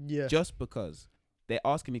people. Yeah, just because they're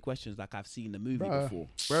asking me questions like I've seen the movie before.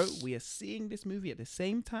 Bro, we are seeing this movie at the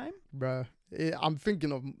same time. Bro, I'm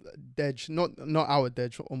thinking of Dej, not our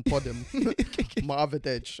Dej on Podem, my other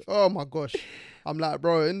Dej. Oh my gosh, I'm like,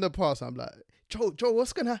 bro. In the past, I'm like, Joe,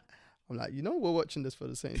 what's gonna? I'm like, we're watching this for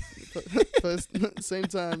the same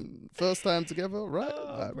time, first time together, right?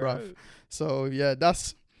 Like, bro. So yeah,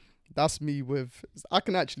 that's me with. I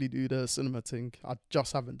can actually do the cinema thing. I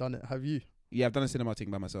just haven't done it. Have you? Yeah, I've done a cinema thing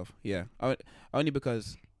by myself. Yeah, only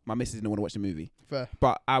because my missus didn't want to watch the movie. Fair.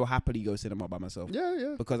 But I will happily go cinema by myself.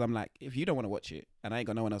 Yeah. Because I'm like, if you don't want to watch it, and I ain't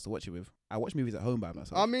got no one else to watch it with, I watch movies at home by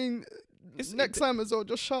myself. I mean, next time as well,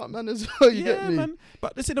 just shout, man, as well. You get me? Man.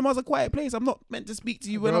 But the cinema's a quiet place. I'm not meant to speak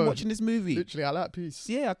to you when I'm watching this movie. Literally, I like peace.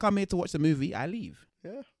 Yeah, I come here to watch the movie. I leave.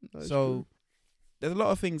 Yeah. So there's a lot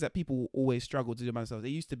of things that people always struggle to do themselves. They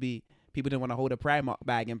used to be people didn't want to hold a Primark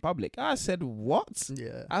bag in public. I said, what?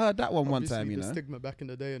 Yeah. I heard that one time, the stigma back in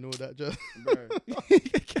the day and all that. Just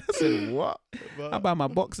I said, what? I buy my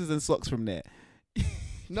boxes and socks from there.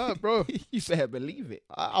 No, bro. You better believe it.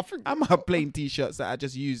 I think I'm have plain t-shirts that I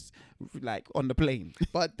just used like on the plane.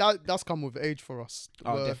 But that's come with age for us.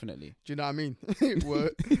 Oh, definitely. Do you know what I mean?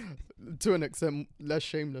 We're to an extent less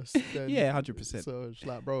shameless. Than, 100%. So it's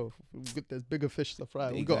like, bro, there's bigger fish to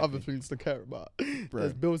fry. We've got other things to care about. Bro.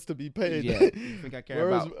 There's bills to be paid. Yeah. You think I care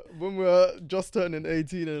Whereas about? when we're just turning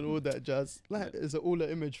 18 and all that jazz, like it's all an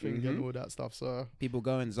image thing and all that stuff. So people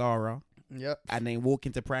go in Zara. Yep. And then walk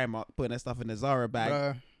into Primark, putting their stuff in the Zara bag.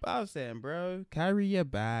 Bro. But I was saying, bro, carry your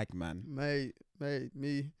bag, man. Mate,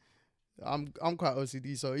 me. I'm quite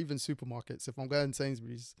OCD, so even supermarkets, if I'm going to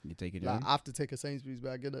Sainsbury's, you take it. Like, I have to take a Sainsbury's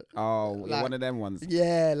bag, innit? Oh, like, one of them ones.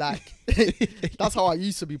 Yeah, like that's how I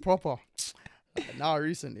used to be proper. Now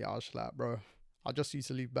recently, I was like, bro, I just used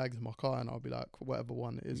to leave bags in my car, and I'll be like, whatever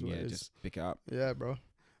one it is, what it is. Just pick it up. Yeah, bro.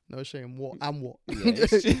 No shame. What and what? Yeah,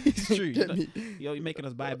 it's true. You're making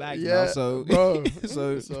us buy bags now, so bro.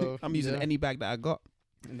 so I'm using any bag that I got.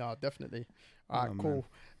 No, definitely. All right, cool. Man.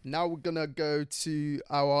 Now we're gonna go to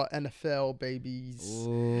our NFL babies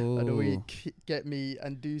of the week. Get me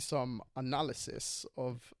and do some analysis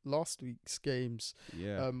of last week's games.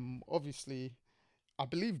 Yeah. Obviously, I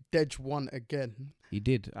believe Dej won again. He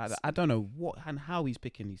did. I don't know what and how he's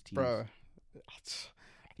picking these teams, bro.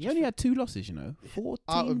 He only had 2 losses, 14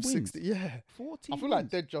 out of wins. 60. Yeah, 14. I feel like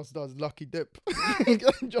Dej just does lucky dip. He'll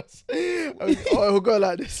go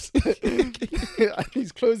like this.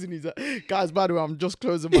 He's closing his eyes. Guys, by the way, I'm just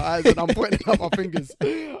closing my eyes and I'm pointing out my fingers.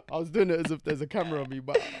 I was doing it as if there's a camera on me,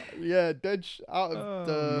 but yeah, Dej out of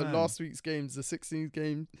the last week's games, the 16th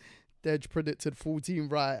game, Dej predicted 14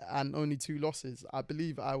 right and only 2 losses. I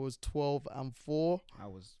believe I was 12-4.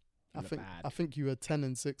 I think you were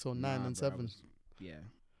 10-6 or 9-7.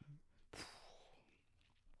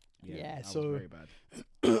 Yeah, so very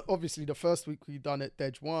bad. Obviously the first week we done it,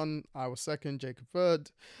 Dej won, I was second, Jacob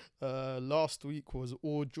third. Last week was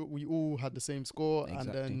we all had the same score,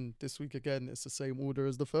 and then this week again it's the same order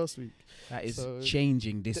as the first week. That is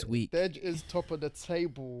changing this week. Dej is top of the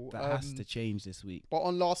table. That has to change this week. But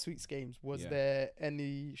on last week's games, was there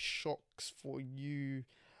any shocks for you?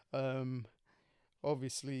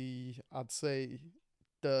 Obviously, I'd say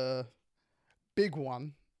the big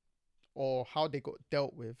one, or how they got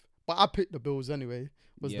dealt with. But I picked the Bills anyway.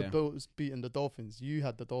 Was the Bills beating the Dolphins? You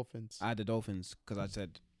had the Dolphins. I had the Dolphins because I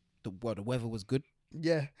said the weather was good.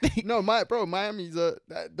 Yeah. No, Miami's the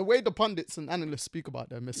way the pundits and analysts speak about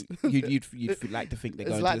them. You'd like to think they're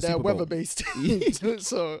going to the Super Bowl. It's like they're weather-based.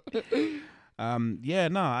 So...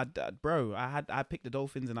 bro, I picked the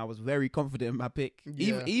Dolphins and I was very confident in my pick.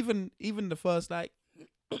 Yeah. Even the first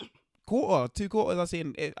quarter, 2 quarters I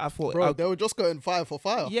seen it, I thought, bro, they were just going fire for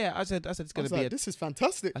fire. Yeah, I said it's gonna be this is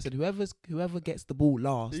fantastic. I said whoever gets the ball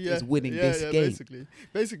last is winning this game.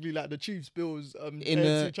 Basically like the Chiefs Bills in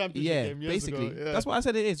the championship game years basically ago. Yeah. That's what I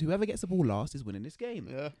said it is. Whoever gets the ball last is winning this game.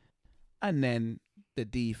 Yeah. And then the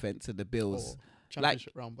defense of the Bills. Or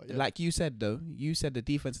championship round, but yeah. Like you said, though, you said the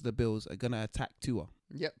defense of the Bills are going to attack Tua.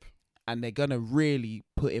 Yep. And they're going to really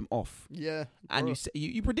put him off. Yeah. And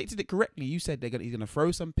you predicted it correctly. You said he's going to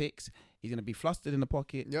throw some picks. He's going to be flustered in the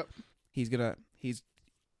pocket. Yep.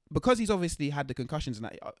 Because he's obviously had the concussions and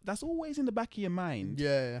that's always in the back of your mind.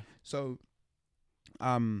 Yeah. So,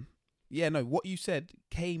 what you said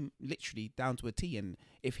came literally down to a T. And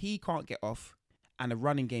if he can't get off and the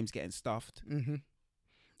running game's getting stuffed,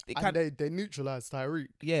 they neutralized Tyreek.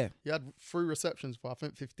 Yeah, he had 3 receptions for I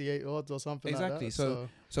think 58 yards or something. Exactly. Like that.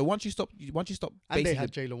 So once you stop, and they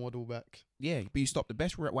had Jalen Waddle back. Yeah, but you stop the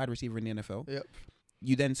best wide receiver in the NFL. Yep.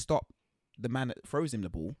 You then stop the man that throws him the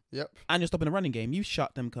ball. Yep. And you're stopping the running game. You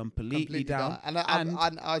shut them completely down. And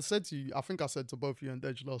I said to you, I think I said to both you and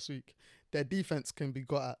Dej last week, their defense can be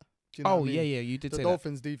got at. Do you know what I mean? Yeah, you did say that. The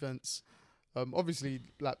Dolphins' defense. Obviously,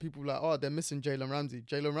 like people like, they're missing Jalen Ramsey.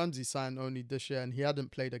 Jalen Ramsey signed only this year, and he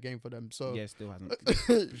hadn't played a game for them. So yeah, still hasn't.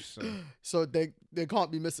 so they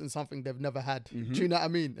can't be missing something they've never had. Mm-hmm. Do you know what I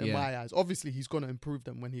mean? In my eyes, obviously he's gonna improve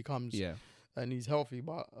them when he comes. Yeah, and he's healthy.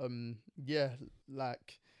 But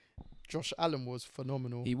like Josh Allen was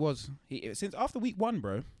phenomenal. He was. Since after week 1,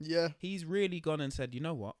 bro. Yeah, he's really gone and said, you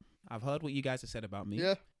know what? I've heard what you guys have said about me.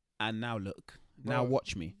 Yeah, and now look. Bro, now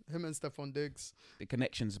watch me. Him and Stephon Diggs. The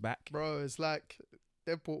connection's back. Bro, it's like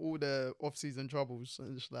they put all their off-season troubles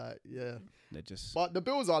and it's like, yeah. They're just... But the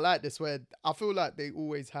Bills are like this where I feel like they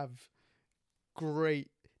always have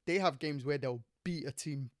they have games where they'll beat a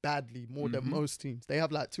team badly more than most teams. They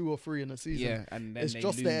have like 2 or 3 in a season. Yeah, and then it's they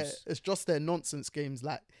just lose. It's just their nonsense games.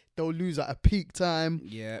 Like they'll lose at a peak time,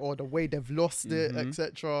 or the way they've lost it,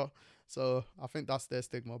 etc. So I think that's their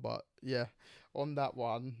stigma. But yeah, on that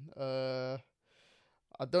one,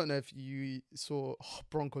 I don't know if you saw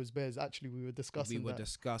Broncos Bears. Actually, we were discussing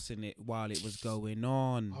discussing it while it was going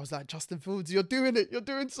on. I was like, Justin Fields, you're doing it. You're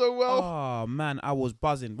doing so well. Oh, man, I was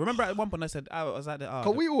buzzing. Remember at one point I said,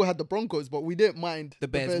 because we all had the Broncos, but we didn't mind the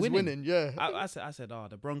Bears winning. Yeah. I said,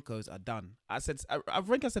 the Broncos are done. I think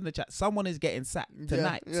I said in the chat, someone is getting sacked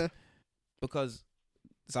tonight. Yeah. Because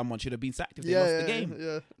someone should have been sacked if they lost the game.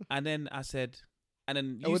 Yeah. And then I said, and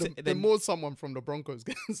then you said, then more someone from the Broncos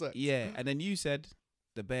getting sacked. Yeah, and then you said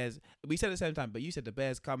the Bears. We said at the same time, but you said the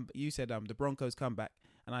Bears come. You said the Broncos come back,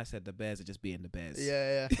 and I said the Bears are just being the Bears.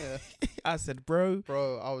 Yeah. I said, bro,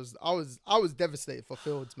 I was devastated for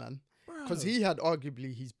Fields, man, because he had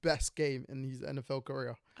arguably his best game in his NFL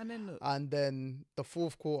career. And then the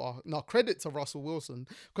fourth quarter. Now credit to Russell Wilson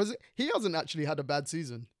because he hasn't actually had a bad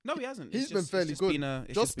season. No, he hasn't. He's been fairly good.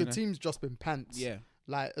 The team's just been pants. Yeah,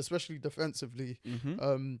 like especially defensively.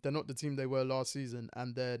 They're not the team they were last season,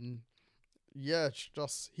 and then. Yeah,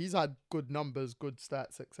 he's had good numbers, good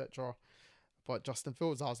stats, etc. But Justin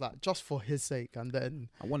Fields, I was like, just for his sake, and then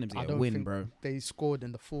I want him to get a win, bro. They scored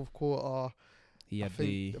in the fourth quarter.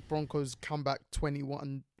 The Broncos come back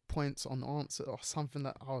 21 points unanswered or something.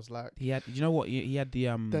 That I was like, you know what? He had the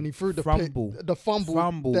Then he threw the fumble, pick, the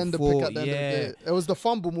fumble, then the pick at the end of the day. It was the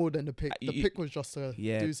fumble more than the pick. The pick was just to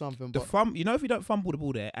do something. You know, if you don't fumble the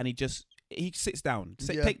ball there and he sits down,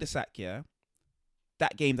 take the sack,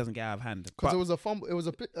 that game doesn't get out of hand because it was a fumble. It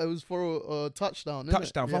was for a touchdown.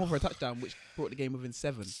 Fumble for a touchdown, which brought the game within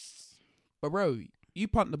 7. But bro, you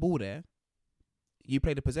punt the ball there, you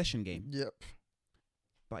played a possession game. Yep.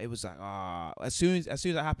 But it was like as soon as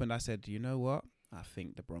that happened, I said, you know what? I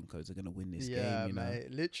think the Broncos are gonna win this game. Yeah, mate.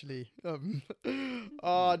 Literally.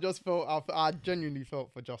 I just felt. I genuinely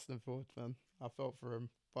felt for Justin Fields, man. I felt for him,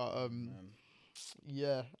 but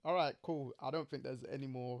yeah. All right. Cool. I don't think there's any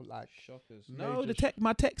more like shockers. No,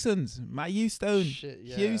 my Texans, my Houston.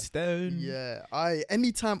 Houston. Yeah.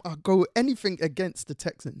 Anytime I go anything against the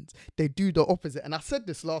Texans, they do the opposite. And I said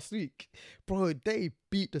this last week, bro. They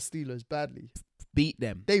beat the Steelers badly. Beat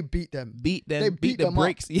them. They beat them. They beat the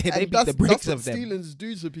bricks. Yeah, they beat the bricks of them. Steelers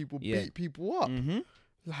do to people. Beat people up.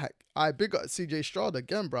 Like, I big up CJ Stroud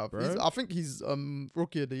again, bro. I think he's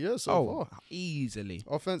rookie of the year so far. Easily.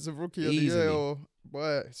 Offensive rookie of the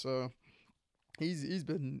year. So he's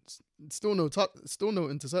been still no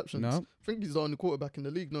interceptions. No. I think he's the only quarterback in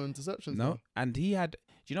the league, no interceptions. No. And he had,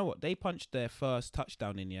 do you know what? They punched their first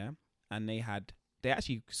touchdown in, and they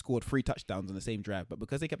actually scored 3 touchdowns on the same drive, but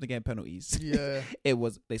because they kept on getting penalties,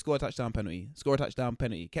 they scored a touchdown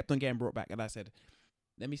penalty, kept on getting brought back, and I said,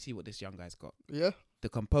 let me see what this young guy's got. Yeah. The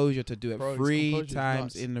composure to do it 3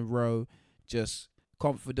 times in a row, just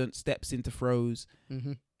confident, steps into throws,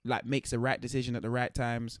 like makes the right decision at the right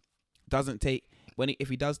times. Doesn't take, if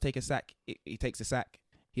he does take a sack, he takes a sack.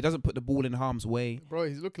 He doesn't put the ball in harm's way. Bro,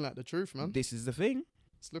 he's looking like the truth, man. This is the thing.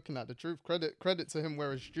 It's looking at the truth. Credit to him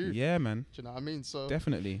where it's due. Yeah, man. Do you know what I mean? So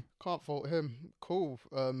Definitely. can't fault him. Cool.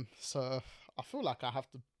 So I feel like I have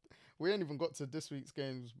to. We ain't even got to this week's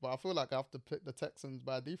games, but I feel like I have to pick the Texans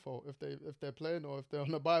by default if they're playing or if they're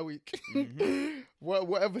on a bye week. Mm-hmm.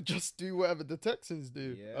 Whatever, just do whatever the Texans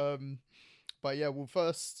do. Yeah. But yeah, we'll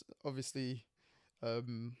first obviously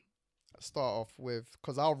start off with,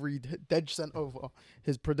 because I'll read. Dej sent over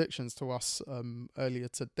his predictions to us earlier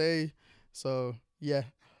today. So yeah,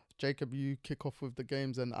 Jacob, you kick off with the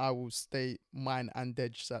games, and I will state mine and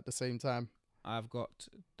Dej's at the same time. I've got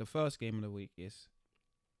the first game of the week is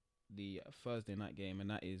the Thursday night game,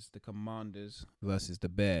 and that is the Commanders versus the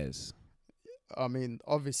Bears. I mean,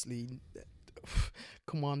 obviously,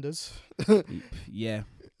 Commanders. Yeah,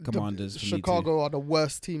 Commanders. Chicago are the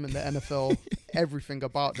worst team in the NFL. Everything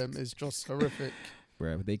about them is just horrific.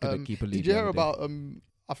 Bro, they couldn't keep a lead. Did you hear about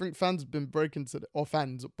I think fans have been breaking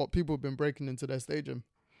but people have been breaking into their stadium.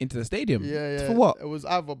 Into the stadium? Yeah. For what? It was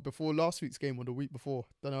either before last week's game or the week before.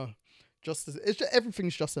 Don't know.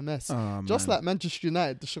 Everything's just a mess. Oh, just man. like Manchester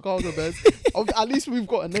United, the Chicago Bears. At least we've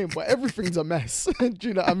got a name, but everything's a mess. Do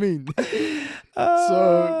you know what I mean?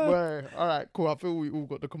 All right, cool. I feel we all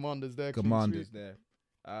got the Commanders there. Commanders there.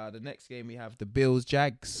 The next game we have the Bills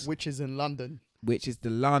Jags, which is in London. Which is the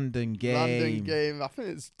London game. I think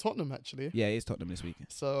it's Tottenham actually. Yeah, it's Tottenham this week.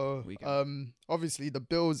 So obviously the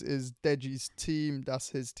Bills is Deji's team. That's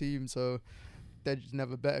his team. So Deji's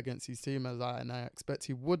never bet against his team, and I expect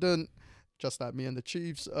he wouldn't. Just like me and the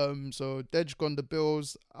Chiefs. So Dej gone the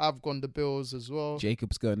Bills. I've gone the Bills as well.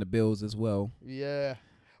 Jacob's going the Bills as well. Yeah.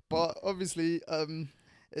 But obviously,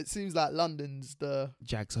 it seems like London's the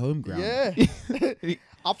Jags' home ground. Yeah.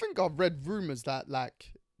 I think I've read rumours that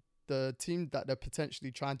like the team that they're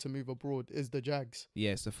potentially trying to move abroad is the Jags.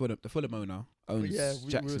 Yes, the Fulham owner owns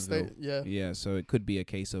Jacksonville. Yeah, so it could be a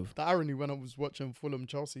case of the irony when I was watching Fulham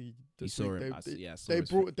Chelsea this saw week,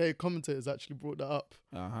 him. Their commentators actually brought that up.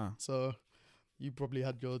 So you probably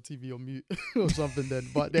had your TV on mute or something then.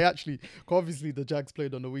 But they actually, obviously the Jags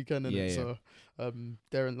played on the weekend, so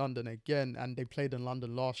they're in London again, and they played in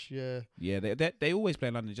London last year. Yeah, they always play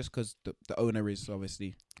in London just because the owner is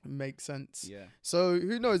obviously. Makes sense. Yeah. So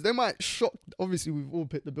who knows? They might shock. Obviously, we've all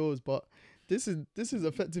picked the Bills, but this is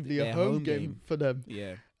effectively a home game for them.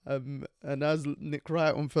 Yeah. And as Nick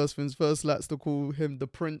Wright on First Things First likes to call him the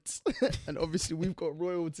Prince, and obviously we've got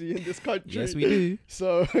royalty in this country. Yes, we do.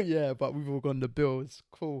 So yeah, but we've all gone the Bills.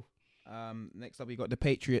 Cool. Next up we got the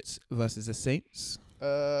Patriots versus the Saints.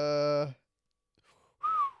 Where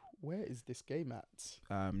is this game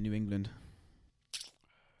at? New England.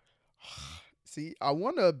 See, I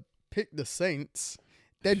want to pick the Saints.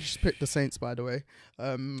 They just picked the Saints, by the way. I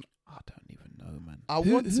don't even know, man.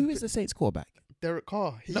 Who is the Saints quarterback? Derek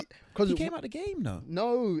Carr. He came out the game, though.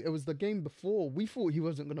 No, it was the game before. We thought he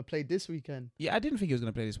wasn't going to play this weekend. Yeah, I didn't think he was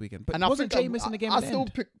going to play this weekend. But and wasn't Jameis in the game at the end?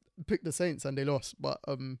 I still picked the Saints and they lost. But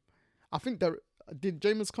I think did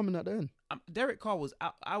Jameis come in at the end? Derek Carr was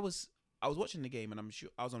out. I was watching the game and I'm sure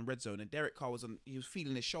I was on Red Zone and Derek Carr he was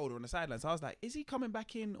feeling his shoulder on the sideline. So I was like, is he coming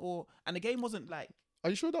back in or? And the game wasn't like. Are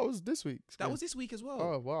you sure that was this week? That was this week as well.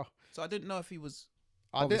 Oh wow! So I didn't know if he was.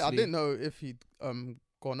 I didn't know if he'd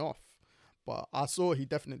gone off, but I saw he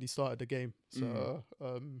definitely started the game. So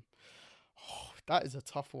that is a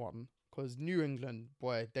tough one because New England,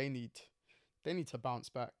 boy, they need to bounce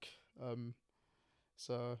back.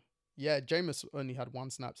 So yeah, Jameis only had one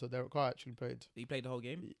snap, so Derek Carr actually played. He played the whole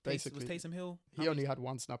game. Basically, was Taysom Hill? He only had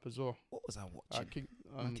one snap as well. What was I watching?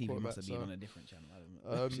 My TV must have been on a different channel.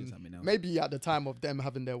 Something else. Maybe at the time of them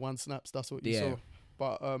having their one snaps, that's what you saw.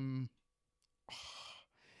 But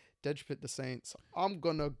Dej picked the Saints. I'm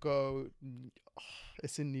gonna go.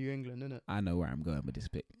 It's in New England, isn't it? I know where I'm going with this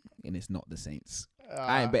pick, and it's not the Saints.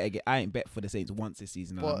 I ain't bet for the Saints once this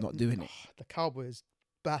season, and I'm not doing it. The Cowboys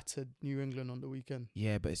battered New England on the weekend.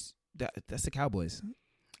 Yeah, but that's the Cowboys.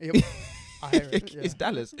 Yep. I hear it. Yeah. It's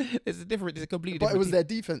Dallas. It's a completely different. But it was their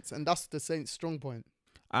defense, and that's the Saints' strong point.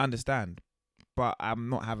 I understand, but I'm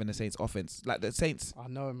not having the Saints' offense. Like the Saints. I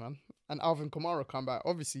know, man. And Alvin Kamara come back.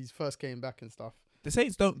 Obviously, he first came back and stuff. The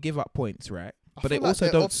Saints don't give up points, right? But they also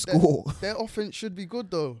don't score. Their offense should be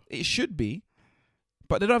good, though. It should be,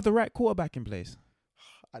 but they don't have the right quarterback in place.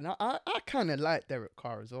 And I kind of like Derek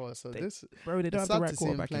Carr as well. So they don't have the right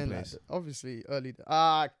quarterback in place. Obviously, early.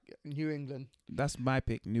 New England. That's my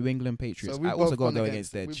pick. New England Patriots. So I also got to go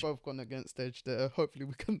against Edge. We've both gone against Edge. Hopefully,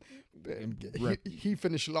 we can. He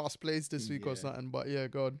finished last place this week or something. But yeah,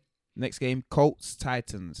 God. Next game, Colts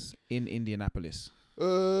Titans in Indianapolis.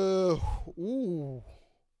 The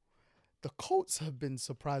Colts have been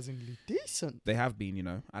surprisingly decent. They have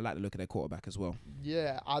been, I like the look of their quarterback as well.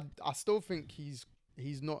 Yeah, I still think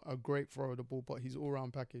he's not a great thrower of the ball, but he's all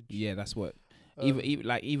round package. Yeah, that's what. Um,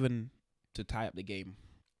 Even to tie up the game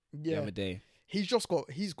the other day. He's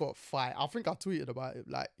got fight. I think I tweeted about it.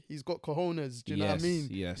 Like, he's got cojones. Do you know what I mean?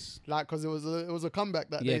 Yes. Like, because it was a comeback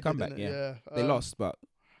that Yeah, day. comeback. Didn't it? Yeah. They lost, but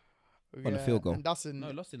on a field goal. And that's in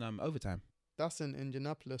lost in overtime. That's in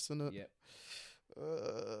Indianapolis, isn't it? Yep.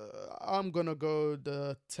 I'm gonna go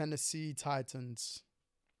the Tennessee Titans.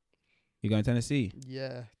 You going Tennessee?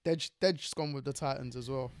 Yeah, Dej's gone with the Titans as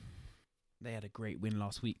well. They had a great win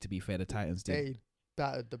last week. To be fair, the Titans did. They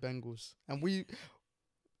battered the Bengals, and we.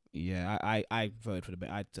 Yeah, I voted for the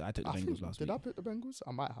Bengals. I took the Bengals last week. Did I pick the Bengals?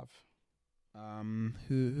 I might have.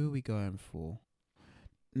 Who are we going for?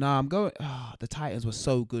 Nah, I'm going. The Titans were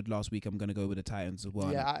so good last week. I'm gonna go with the Titans as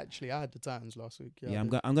well. Yeah, I had the Titans last week. Yeah, I'm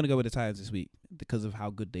gonna go with the Titans this week because of how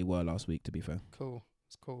good they were last week. To be fair. Cool.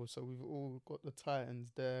 It's cool. So we've all got the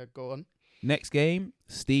Titans there. Go on. Next game: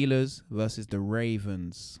 Steelers versus the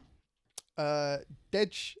Ravens.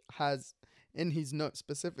 Dej has in his notes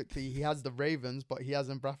specifically, he has the Ravens, but he has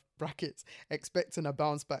in brackets expecting a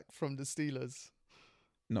bounce back from the Steelers.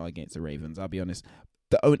 Not against the Ravens. I'll be honest.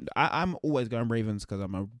 I'm always going Ravens because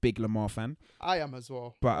I'm a big Lamar fan. I am as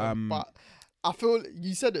well. But I feel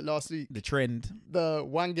you said it last week. The trend. The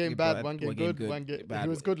one game bad, one game good, one game bad. He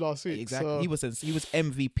was good last week. Exactly. So he was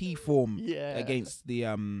MVP form. Yeah. Against the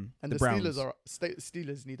and the Browns.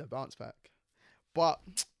 Steelers need a bounce back. But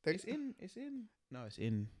it's in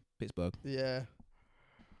Pittsburgh. Yeah.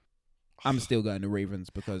 I'm still going to Ravens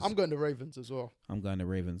because I'm going to Ravens as well. I'm going to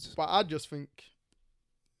Ravens. But I just think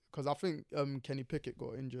because I think Kenny Pickett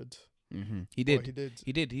got injured. Mm-hmm. He did.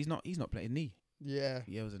 He did. He's not playing knee. Yeah.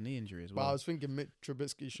 Yeah, it was a knee injury as well. But I was thinking Mitch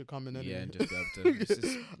Trubisky should come in anyway. Yeah, and just be able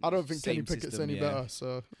to. I don't think Kenny Pickett's system, any better.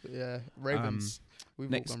 So yeah, Ravens.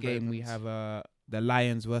 Next game we have the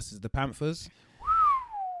Lions versus the Panthers.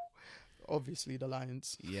 Obviously the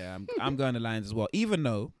Lions. Yeah, I'm going to Lions as well. Even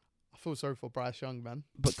though I feel sorry for Bryce Young, man.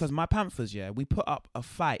 Because my Panthers, we put up a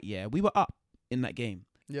fight. Yeah, we were up in that game.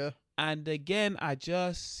 Yeah. And again, I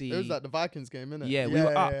just see. It was like the Vikings game, innit? Yeah, we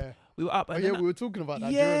were up. Yeah. We were up. And we were talking about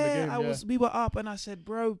that during the game. We were up, and I said,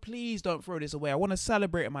 "Bro, please don't throw this away. I want to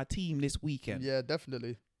celebrate my team this weekend." Yeah,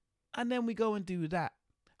 definitely. And then we go and do that.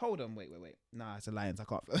 Hold on, wait. Nah, it's the Lions. I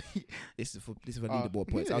can't. This is for leaderboard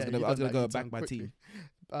points. I was gonna go back my team.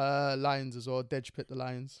 Lions as well. Dej picked the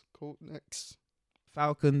Lions. Cool. Next.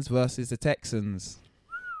 Falcons versus the Texans.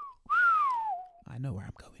 I know where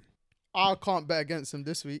I'm going. I can't bet against them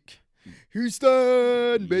this week.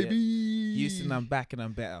 Houston, baby. Houston, I'm back and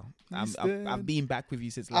I'm better. I've been back with you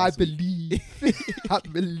since I last week. I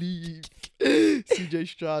believe. CJ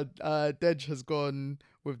Stroud, Dej has gone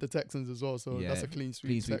with the Texans as well, so that's a clean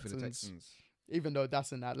sweep. For the Texans. Even though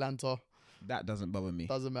that's in Atlanta. That doesn't bother me.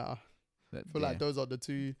 Doesn't matter. I feel like those are the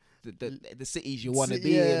two. The cities you want to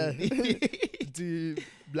be in. The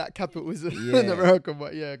black capitals in America,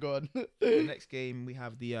 but yeah, go on. The next game we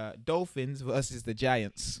have the Dolphins versus the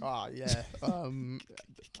Giants. Yeah.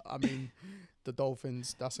 I mean, the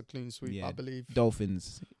Dolphins, that's a clean sweep, I believe.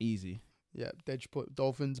 Dolphins, easy. Yeah, Dej put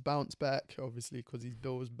Dolphins bounce back, obviously, because his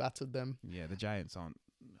Bills battered them. Yeah, the Giants aren't,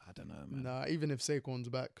 I don't know, man. Nah, even if Saquon's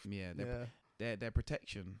back. Yeah, their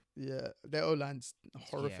protection. Yeah, their O-line's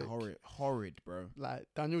horrific. Yeah, horrid, bro. Like,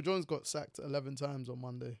 Daniel Jones got sacked 11 times on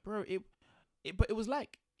Monday. Bro, but it was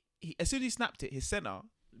like, as soon as he snapped it, his center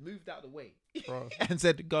moved out of the way. Bro. And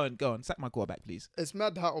said, go on, sack my quarterback, please. It's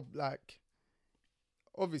mad how, like,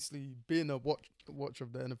 obviously, being a watch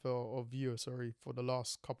of the NFL, or viewer, for the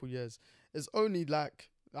last couple years, it's only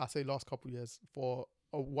like, I say last couple years, for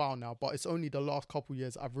a while now, but it's only the last couple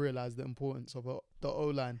years I've realised the importance of the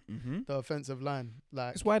O-line, the offensive line.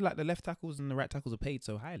 Like, it's why like the left tackles and the right tackles are paid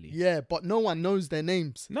so highly. Yeah, but no one knows their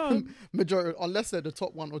names. No. Majority, unless they're the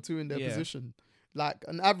top one or two in their position. Like,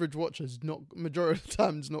 an average watcher's majority of the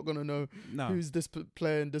time is not going to know who's this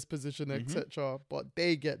player in this position, etc. But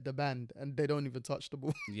they get the band and they don't even touch the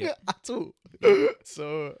ball at all.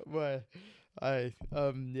 So,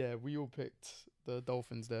 we all picked the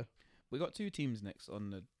Dolphins there. We got two teams next on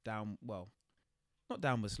the not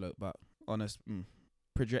downward slope, but on a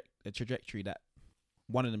trajectory that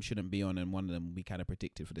one of them shouldn't be on and one of them we kind of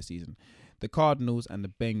predicted for the season. The Cardinals and the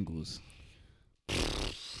Bengals.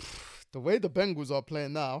 The way the Bengals are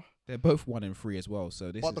playing now. They're both 1-3 as well.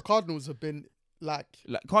 So the Cardinals have been like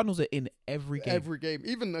Cardinals are in every game. Every game.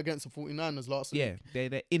 Even against the 49ers last week. Yeah,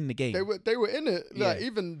 they're in the game. They were in it. Like,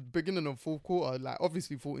 even beginning of fourth quarter, like,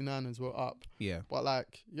 obviously 49ers were up. Yeah. But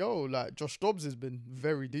like, Josh Dobbs has been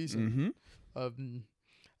very decent.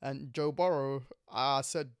 And Joe Burrow, I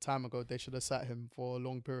said time ago they should have sat him for a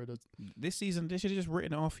long period of. This season they should have just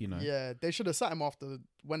written it off. Yeah, they should have sat him after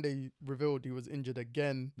when they revealed he was injured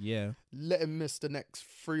again. Yeah. Let him miss the next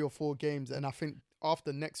 3 or 4 games, and I think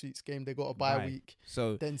after next week's game they got a bye week.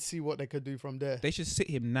 So then see what they could do from there. They should sit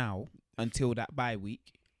him now until that bye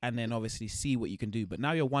week, and then obviously see what you can do. But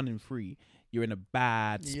now you're 1-3, you're in a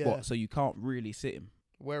bad spot, so you can't really sit him.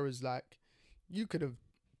 Whereas like you could have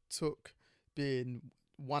took being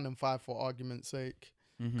 1-5 for argument's sake,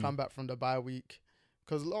 come back from the bye week,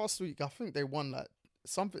 because last week I think they won like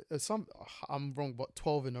I'm wrong, but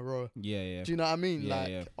 12 in a row. Yeah. Do you know what I mean?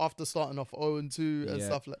 After starting off 0-2 and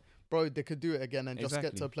stuff like. Bro, they could do it again and just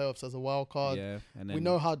get to the playoffs as a wild card. Yeah, and then we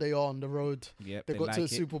know how they are on the road. Yep, they got like to a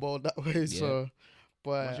Super Bowl that way. Yeah. So,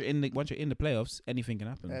 but once you're in the playoffs, anything can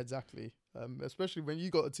happen. Exactly. Especially when you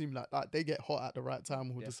got a team like that, they get hot at the right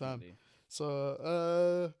time all the time.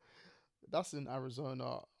 So, that's in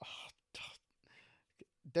Arizona.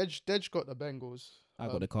 Dej got the Bengals. I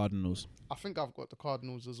got the Cardinals. I think I've got the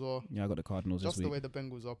Cardinals as well. Yeah, I got the Cardinals just this week. The way the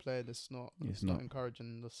Bengals are playing, it's not encouraging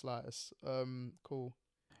in the slightest. Cool.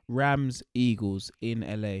 Rams, Eagles in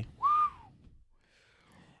LA.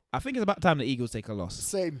 I think it's about time the Eagles take a loss.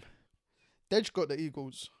 Same. Dej got the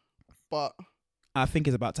Eagles, but I think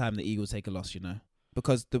it's about time the Eagles take a loss,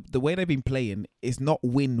 because the way they've been playing is not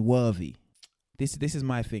win worthy. This is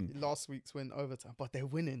my thing. Last week's win overtime, but they're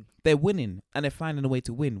winning. They're winning, and they're finding a way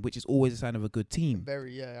to win, which is always a sign of a good team.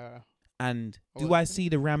 Very, yeah. And do I see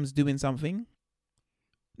the Rams doing something?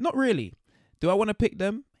 Not really. Do I want to pick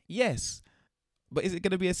them? Yes. But is it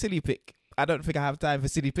going to be a silly pick? I don't think I have time for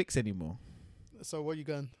silly picks anymore. So where are you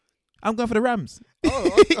going? I'm going for the Rams.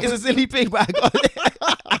 Oh, it's a silly pick, but I got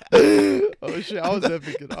it. Oh shit! I was there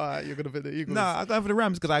thinking, all right, you're gonna pick the Eagles. No, I'm going for the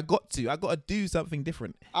Rams because I got to do something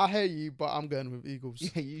different. I hear you, but I'm going with Eagles.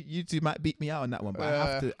 Yeah, you two might beat me out on that one, but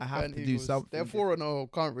I have to do something. They're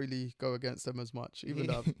 4-0. Can't really go against them as much, even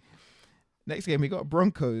though. Next game we got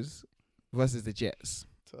Broncos versus the Jets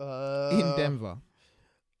in Denver.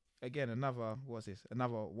 Again, another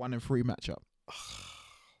 1-3 matchup.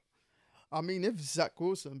 I mean, if Zach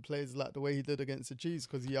Wilson plays like the way he did against the Chiefs,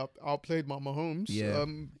 because he outplayed Mahomes. Yeah.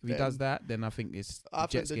 If he does that, then I think it's the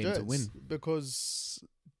Jets game to win. Because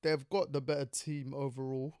they've got the better team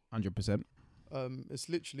overall. 100%. It's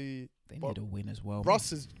literally... They need a win as well.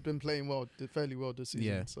 Russ has been playing fairly well this season.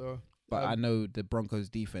 Yeah. So, but I know the Broncos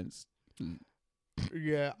defense.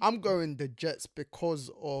 Yeah, I'm going the Jets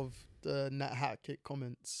because of the Nat Hackett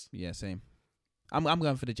comments. Yeah, same. I'm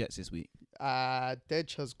going for the Jets this week.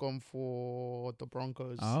 Dej has gone for the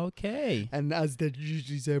Broncos. Okay. And as they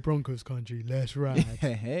usually say, Broncos country, let's ride.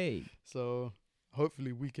 Hey. So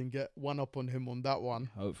hopefully we can get one up on him on that one.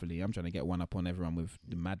 Hopefully. I'm trying to get one up on everyone with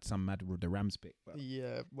the Rams pick. But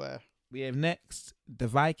yeah, where? We have next the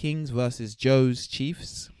Vikings versus Joe's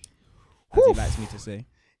Chiefs. As he likes me to say.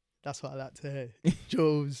 That's what I like to hear.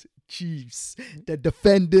 Joe's Chiefs, the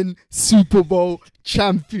defending Super Bowl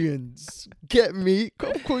champions. Get me?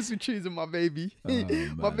 Of course, we're choosing my baby.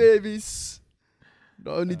 My babies.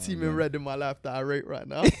 The only team in red in my life that I rate right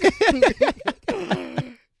now.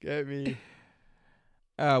 Get me?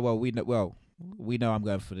 We know I'm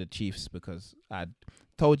going for the Chiefs because I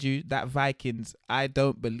told you that Vikings. I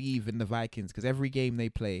don't believe in the Vikings because every game they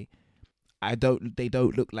play, they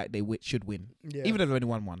don't look like they should win. Yeah. Even though they've only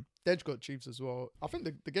won one. They've got Chiefs as well. I think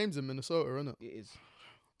the game's in Minnesota, isn't it? It is.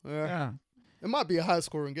 Yeah. It might be a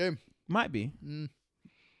high-scoring game. Might be.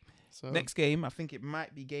 So next game, I think it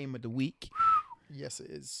might be game of the week. Yes,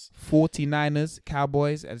 it is. 49ers,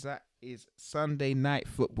 Cowboys, as that is Sunday night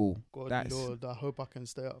football. God, Lord, I hope I can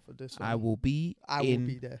stay up for this one. I will be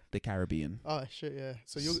there. The Caribbean. Oh, shit, yeah.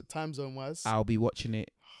 So you're time zone-wise? I'll be watching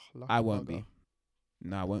it. I won't be.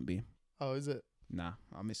 No, I won't be. Oh, is it? Nah,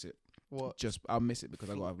 I'll miss it. What? I'll miss it because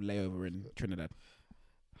I got a layover in Trinidad.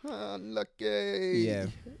 Unlucky. Yeah.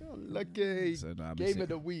 Unlucky. So no, game of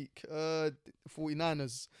the week.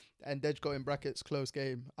 49ers. And Dej got in brackets close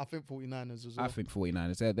game. I think 49ers as well. I think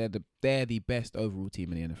 49ers. They're the best overall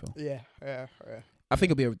team in the NFL. Yeah. I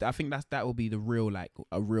think that will be the real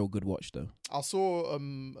a real good watch though. I saw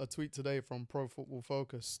a tweet today from Pro Football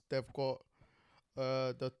Focus. They've got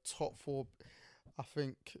the top four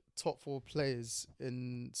players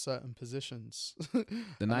in certain positions.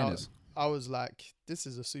 The Niners. I was like, this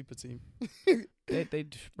is a super team. They're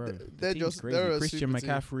just crazy. Christian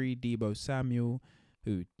McCaffrey, Deebo Samuel,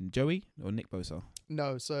 who Joey or Nick Bosa?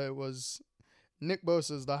 No, so it was Nick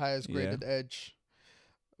Bosa's the highest graded edge.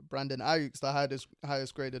 Brandon Ayuk's the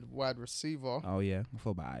highest graded wide receiver. Oh yeah, I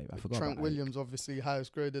forgot. Trent Williams obviously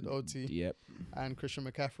highest graded OT. Yep. And Christian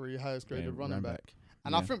McCaffrey highest graded running back.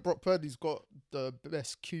 And I think Brock Purdy's got the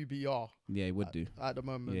best QBR. Yeah, he would do at the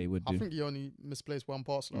moment. Yeah, he would do. I think he only misplaced one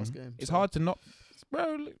pass last game. It's hard to not,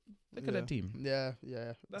 bro. Look at that team. Yeah.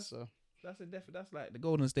 That's like the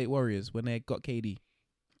Golden State Warriors when they got KD,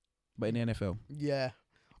 but in the NFL. Yeah.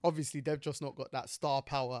 Obviously, they've just not got that star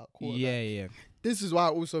power at quarterback. Yeah. This is why I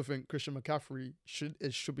also think Christian McCaffrey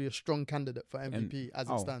should be a strong candidate for MVP as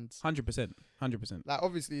it stands. 100%. Like,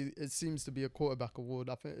 obviously, it seems to be a quarterback award.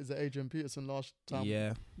 I think, is it Adrian Peterson last time?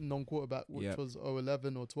 Yeah. Non-quarterback, which was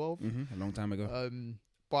 11 or 12. A long time ago.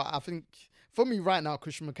 But I think, for me right now,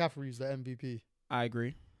 Christian McCaffrey is the MVP. I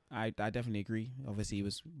agree. I definitely agree. Obviously, he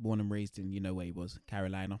was born and raised in, where he was,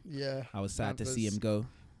 Carolina. Yeah. I was sad to see him go.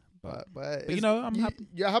 But I'm happy.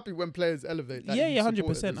 You're happy when players elevate. Like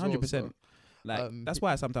 100%, 100%. Like that's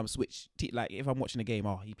why I sometimes switch. Like if I'm watching a game,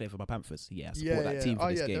 he played for my Panthers. Yeah, I support that team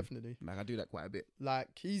for this game. Definitely. Like I do that quite a bit. Like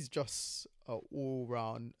he's just an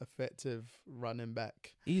all-round effective running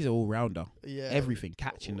back. He's an all-rounder. Yeah, everything,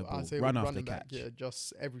 catching the ball, run after catch. Yeah,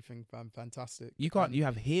 just everything, fantastic. You can't. You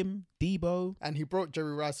have him, Debo, and he broke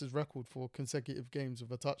Jerry Rice's record for consecutive games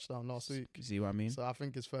with a touchdown last week. You see what I mean? So I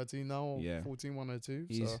think it's 13 now, or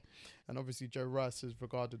 14-102. So, and obviously Jerry Rice is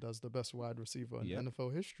regarded as the best wide receiver in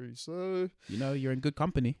NFL history. So you're in good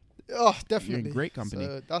company. Oh, definitely, you're in great company.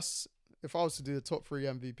 So that's if I was to do the top 3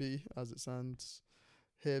 MVP as it stands.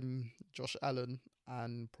 Him, Josh Allen,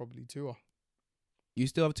 and probably Tua. You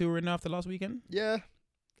still have Tua in after last weekend? Yeah,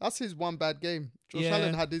 that's his one bad game. Josh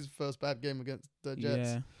Allen had his first bad game against the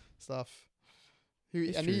Jets. Stuff. He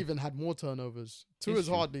even had more turnovers. Tua's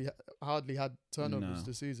hardly had turnovers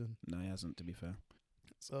this season. No, he hasn't. To be fair.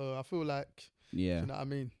 So I feel like you know what I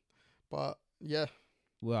mean. But yeah.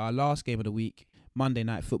 Well, our last game of the week, Monday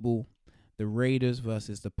Night Football, the Raiders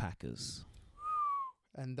versus the Packers.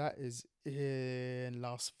 And that is in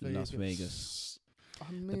Las Vegas.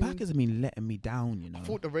 I mean, the Packers have been letting me down, I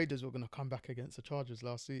thought the Raiders were going to come back against the Chargers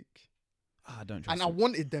last week. I don't trust And I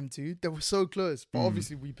wanted them to. They were so close. But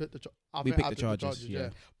obviously we picked the Chargers. Yeah.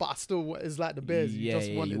 But I still, it's like the Bears. You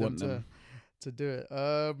just wanted them to do it.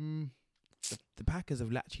 The Packers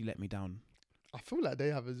have actually let me down. I feel like they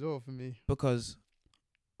have as well for me. Because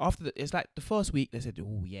it's like the first week they said,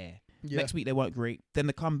 oh yeah. Next week they weren't great. Then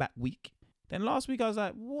the comeback week. Then last week I was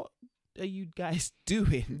like, what are you guys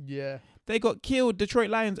doing? Yeah. They got killed, Detroit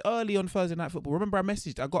Lions, early on Thursday Night Football. Remember I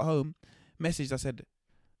got home, I said,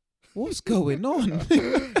 what's going on?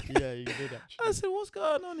 Yeah, you did actually. I said, what's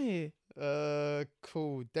going on here?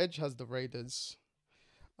 Cool. Dej has the Raiders.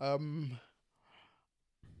 I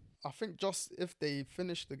think just if they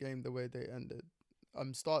finish the game the way they ended,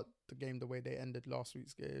 start the game the way they ended last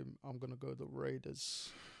week's game, I'm going to go the Raiders.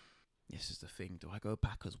 This is the thing. Do I go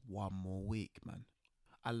Packers one more week, man?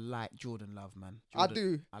 I like Jordan Love, man. I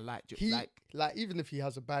do. I like like even if he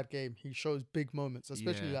has a bad game, he shows big moments,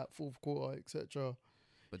 especially like fourth quarter, etc.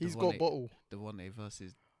 He's got bottle. Devontae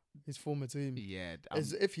versus his former team. Yeah,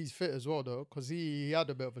 as if he's fit as well though, because he had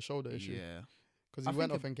a bit of a shoulder issue. Yeah, because he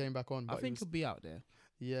went off and came back on. But I think he'll be out there.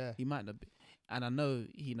 Yeah, he might not be, and I know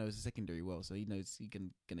he knows the secondary well, so he knows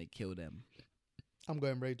gonna kill them. I'm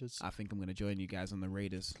going Raiders. I think I'm going to join you guys on the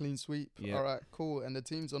Raiders. Clean sweep. Yep. All right, cool. And the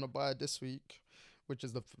teams on a bye this week, which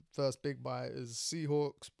is the first big bye, is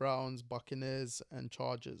Seahawks, Browns, Buccaneers, and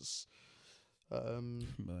Chargers.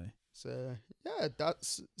 So, yeah, that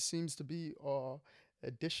seems to be our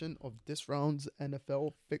edition of this round's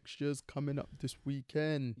NFL fixtures coming up this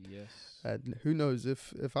weekend. Yes. And who knows,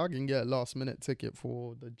 if I can get a last-minute ticket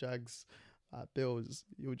for the Jags Bills,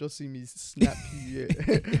 you'll just see me snap you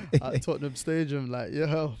at Tottenham Stadium like,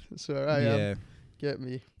 yo, so I am. Get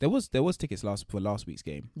me. There was tickets for last week's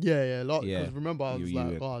game. Yeah. Because remember I was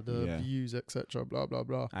the views, etc. Blah blah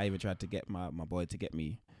blah. I even tried to get my boy to get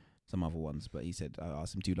me some other ones, but he said I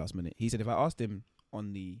asked him too last minute. He said if I asked him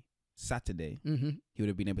on the Saturday, he would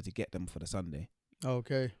have been able to get them for the Sunday.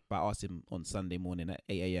 Okay. But I asked him on Sunday morning at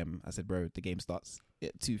 8 a.m. I said, bro, the game starts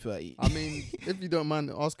at 2:30. I mean, if you don't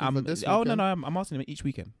mind asking for this weekend. Oh, no, I'm asking him each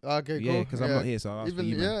weekend. Okay, cool. Yeah, because I'm not here, so I'll ask for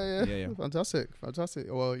you, man. Yeah. Fantastic.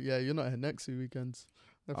 Well, yeah, you're not here next 2 weekends.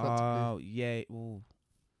 Oh, yeah. Ooh.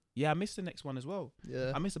 Yeah, I missed the next one as well.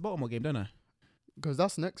 Yeah. I missed the Baltimore game, don't I? Because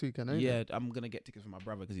that's next weekend, ain't it? Yeah, I'm going to get tickets for my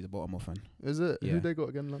brother because he's a Baltimore fan. Is it? Yeah. Who they got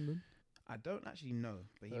again, London? I don't actually know,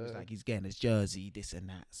 but he was like, he's getting his jersey, this and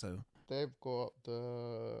that, so... They've got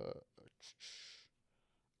the...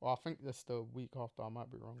 Well, I think that's the week after. I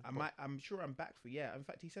might be wrong. I'm sure I'm back for... Yeah, in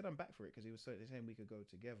fact, he said I'm back for it because he was saying we could go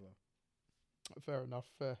together. Fair enough,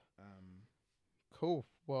 fair. Cool.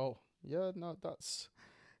 Well, yeah, no, that's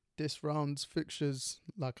this round's fixtures,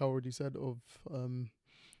 like I already said, of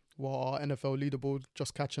Well, our NFL leaderboard,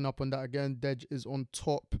 just catching up on that again. Dej is on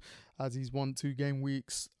top as he's won 2 game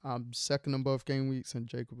weeks. Second in both game weeks, and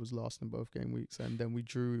Jacob was last in both game weeks. And then we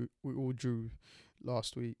all drew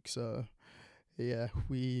last week. So yeah,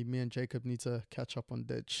 me and Jacob need to catch up on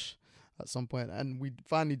Dej at some point. And we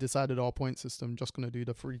finally decided our point system, just gonna do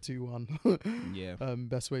the 3-2-1. Yeah.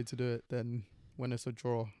 Best way to do it. Then when it's a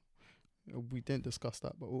draw. We didn't discuss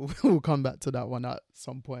that, but we'll come back to that one at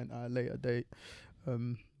some point at a later date.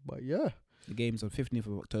 But yeah, the game's on 15th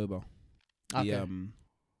of October. okay. The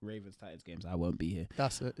Ravens Titans games. I won't be here.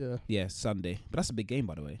 That's it. Yeah. Yeah, Sunday. But that's a big game,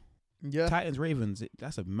 by the way. Yeah. Titans Ravens.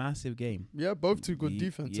 That's a massive game. Yeah, both two good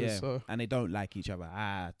defenses. Yeah, so and they don't like each other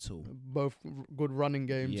at all. both good running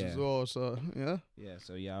games as well. So yeah. Yeah.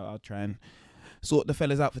 So yeah, I'll try and sort the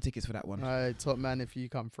fellas out for tickets for that one. All right, top man, if you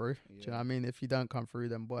come through. Do you know what I mean? If you don't come through,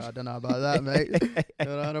 then boy, I don't know about that, mate. You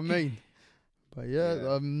know what I mean? But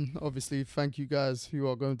yeah, obviously, thank you guys who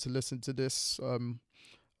are going to listen to this.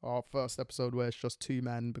 Our first episode where it's just 2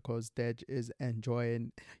 man because Dej is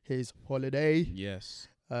enjoying his holiday. Yes.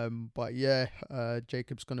 But yeah,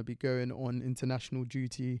 Jacob's gonna be going on international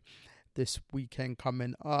duty this weekend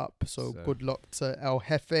coming up. So good luck to El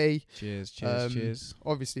Jefe. Cheers.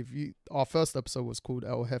 Obviously, our first episode was called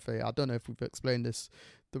El Jefe. I don't know if we've explained this.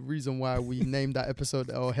 The reason why we named that episode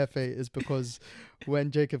El Jefe is because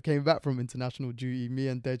when Jacob came back from international duty, me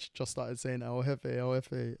and Dej just started saying El Jefe,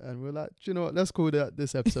 and we're like, do you know what? Let's call that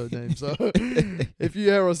this episode name. So if you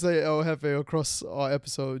hear us say El Jefe across our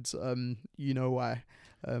episodes, you know why.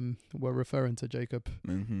 We're referring to Jacob.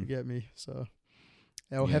 You get me? So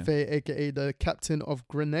El Jefe, aka the captain of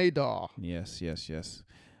Grenada. Yes.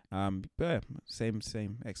 But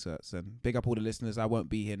same excerpts, and big up all the listeners. I won't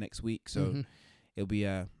be here next week, so it'll be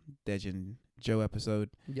a Dej and Joe episode.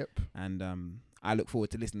 Yep. And I look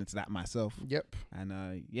forward to listening to that myself. Yep.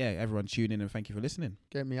 And everyone tune in and thank you for listening.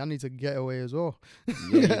 Get me? I need to get away as well.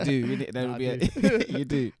 Yeah, you do. You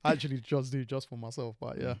do. I actually just for myself,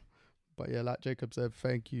 but yeah. But yeah, like Jacob said,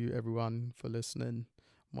 thank you everyone for listening.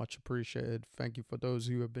 Much appreciated. Thank you for those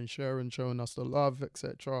who have been sharing, showing us the love,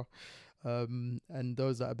 etc. And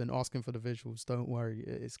those that have been asking for the visuals, don't worry,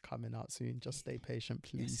 it is coming out soon. Just stay patient,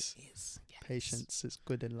 please. Yes, it is. Yes. Patience is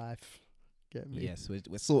good in life. Get me? Yes,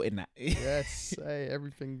 we're sorting that. Yes. Hey,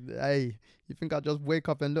 everything. Hey, you think I just wake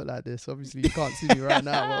up and look like this? Obviously, you can't see me right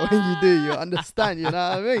now, but when you do, you understand. You know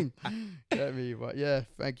what I mean? Get me? But yeah,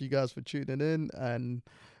 thank you guys for tuning in. And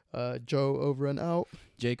Joe, over and out.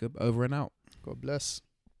 Jacob, over and out. God bless.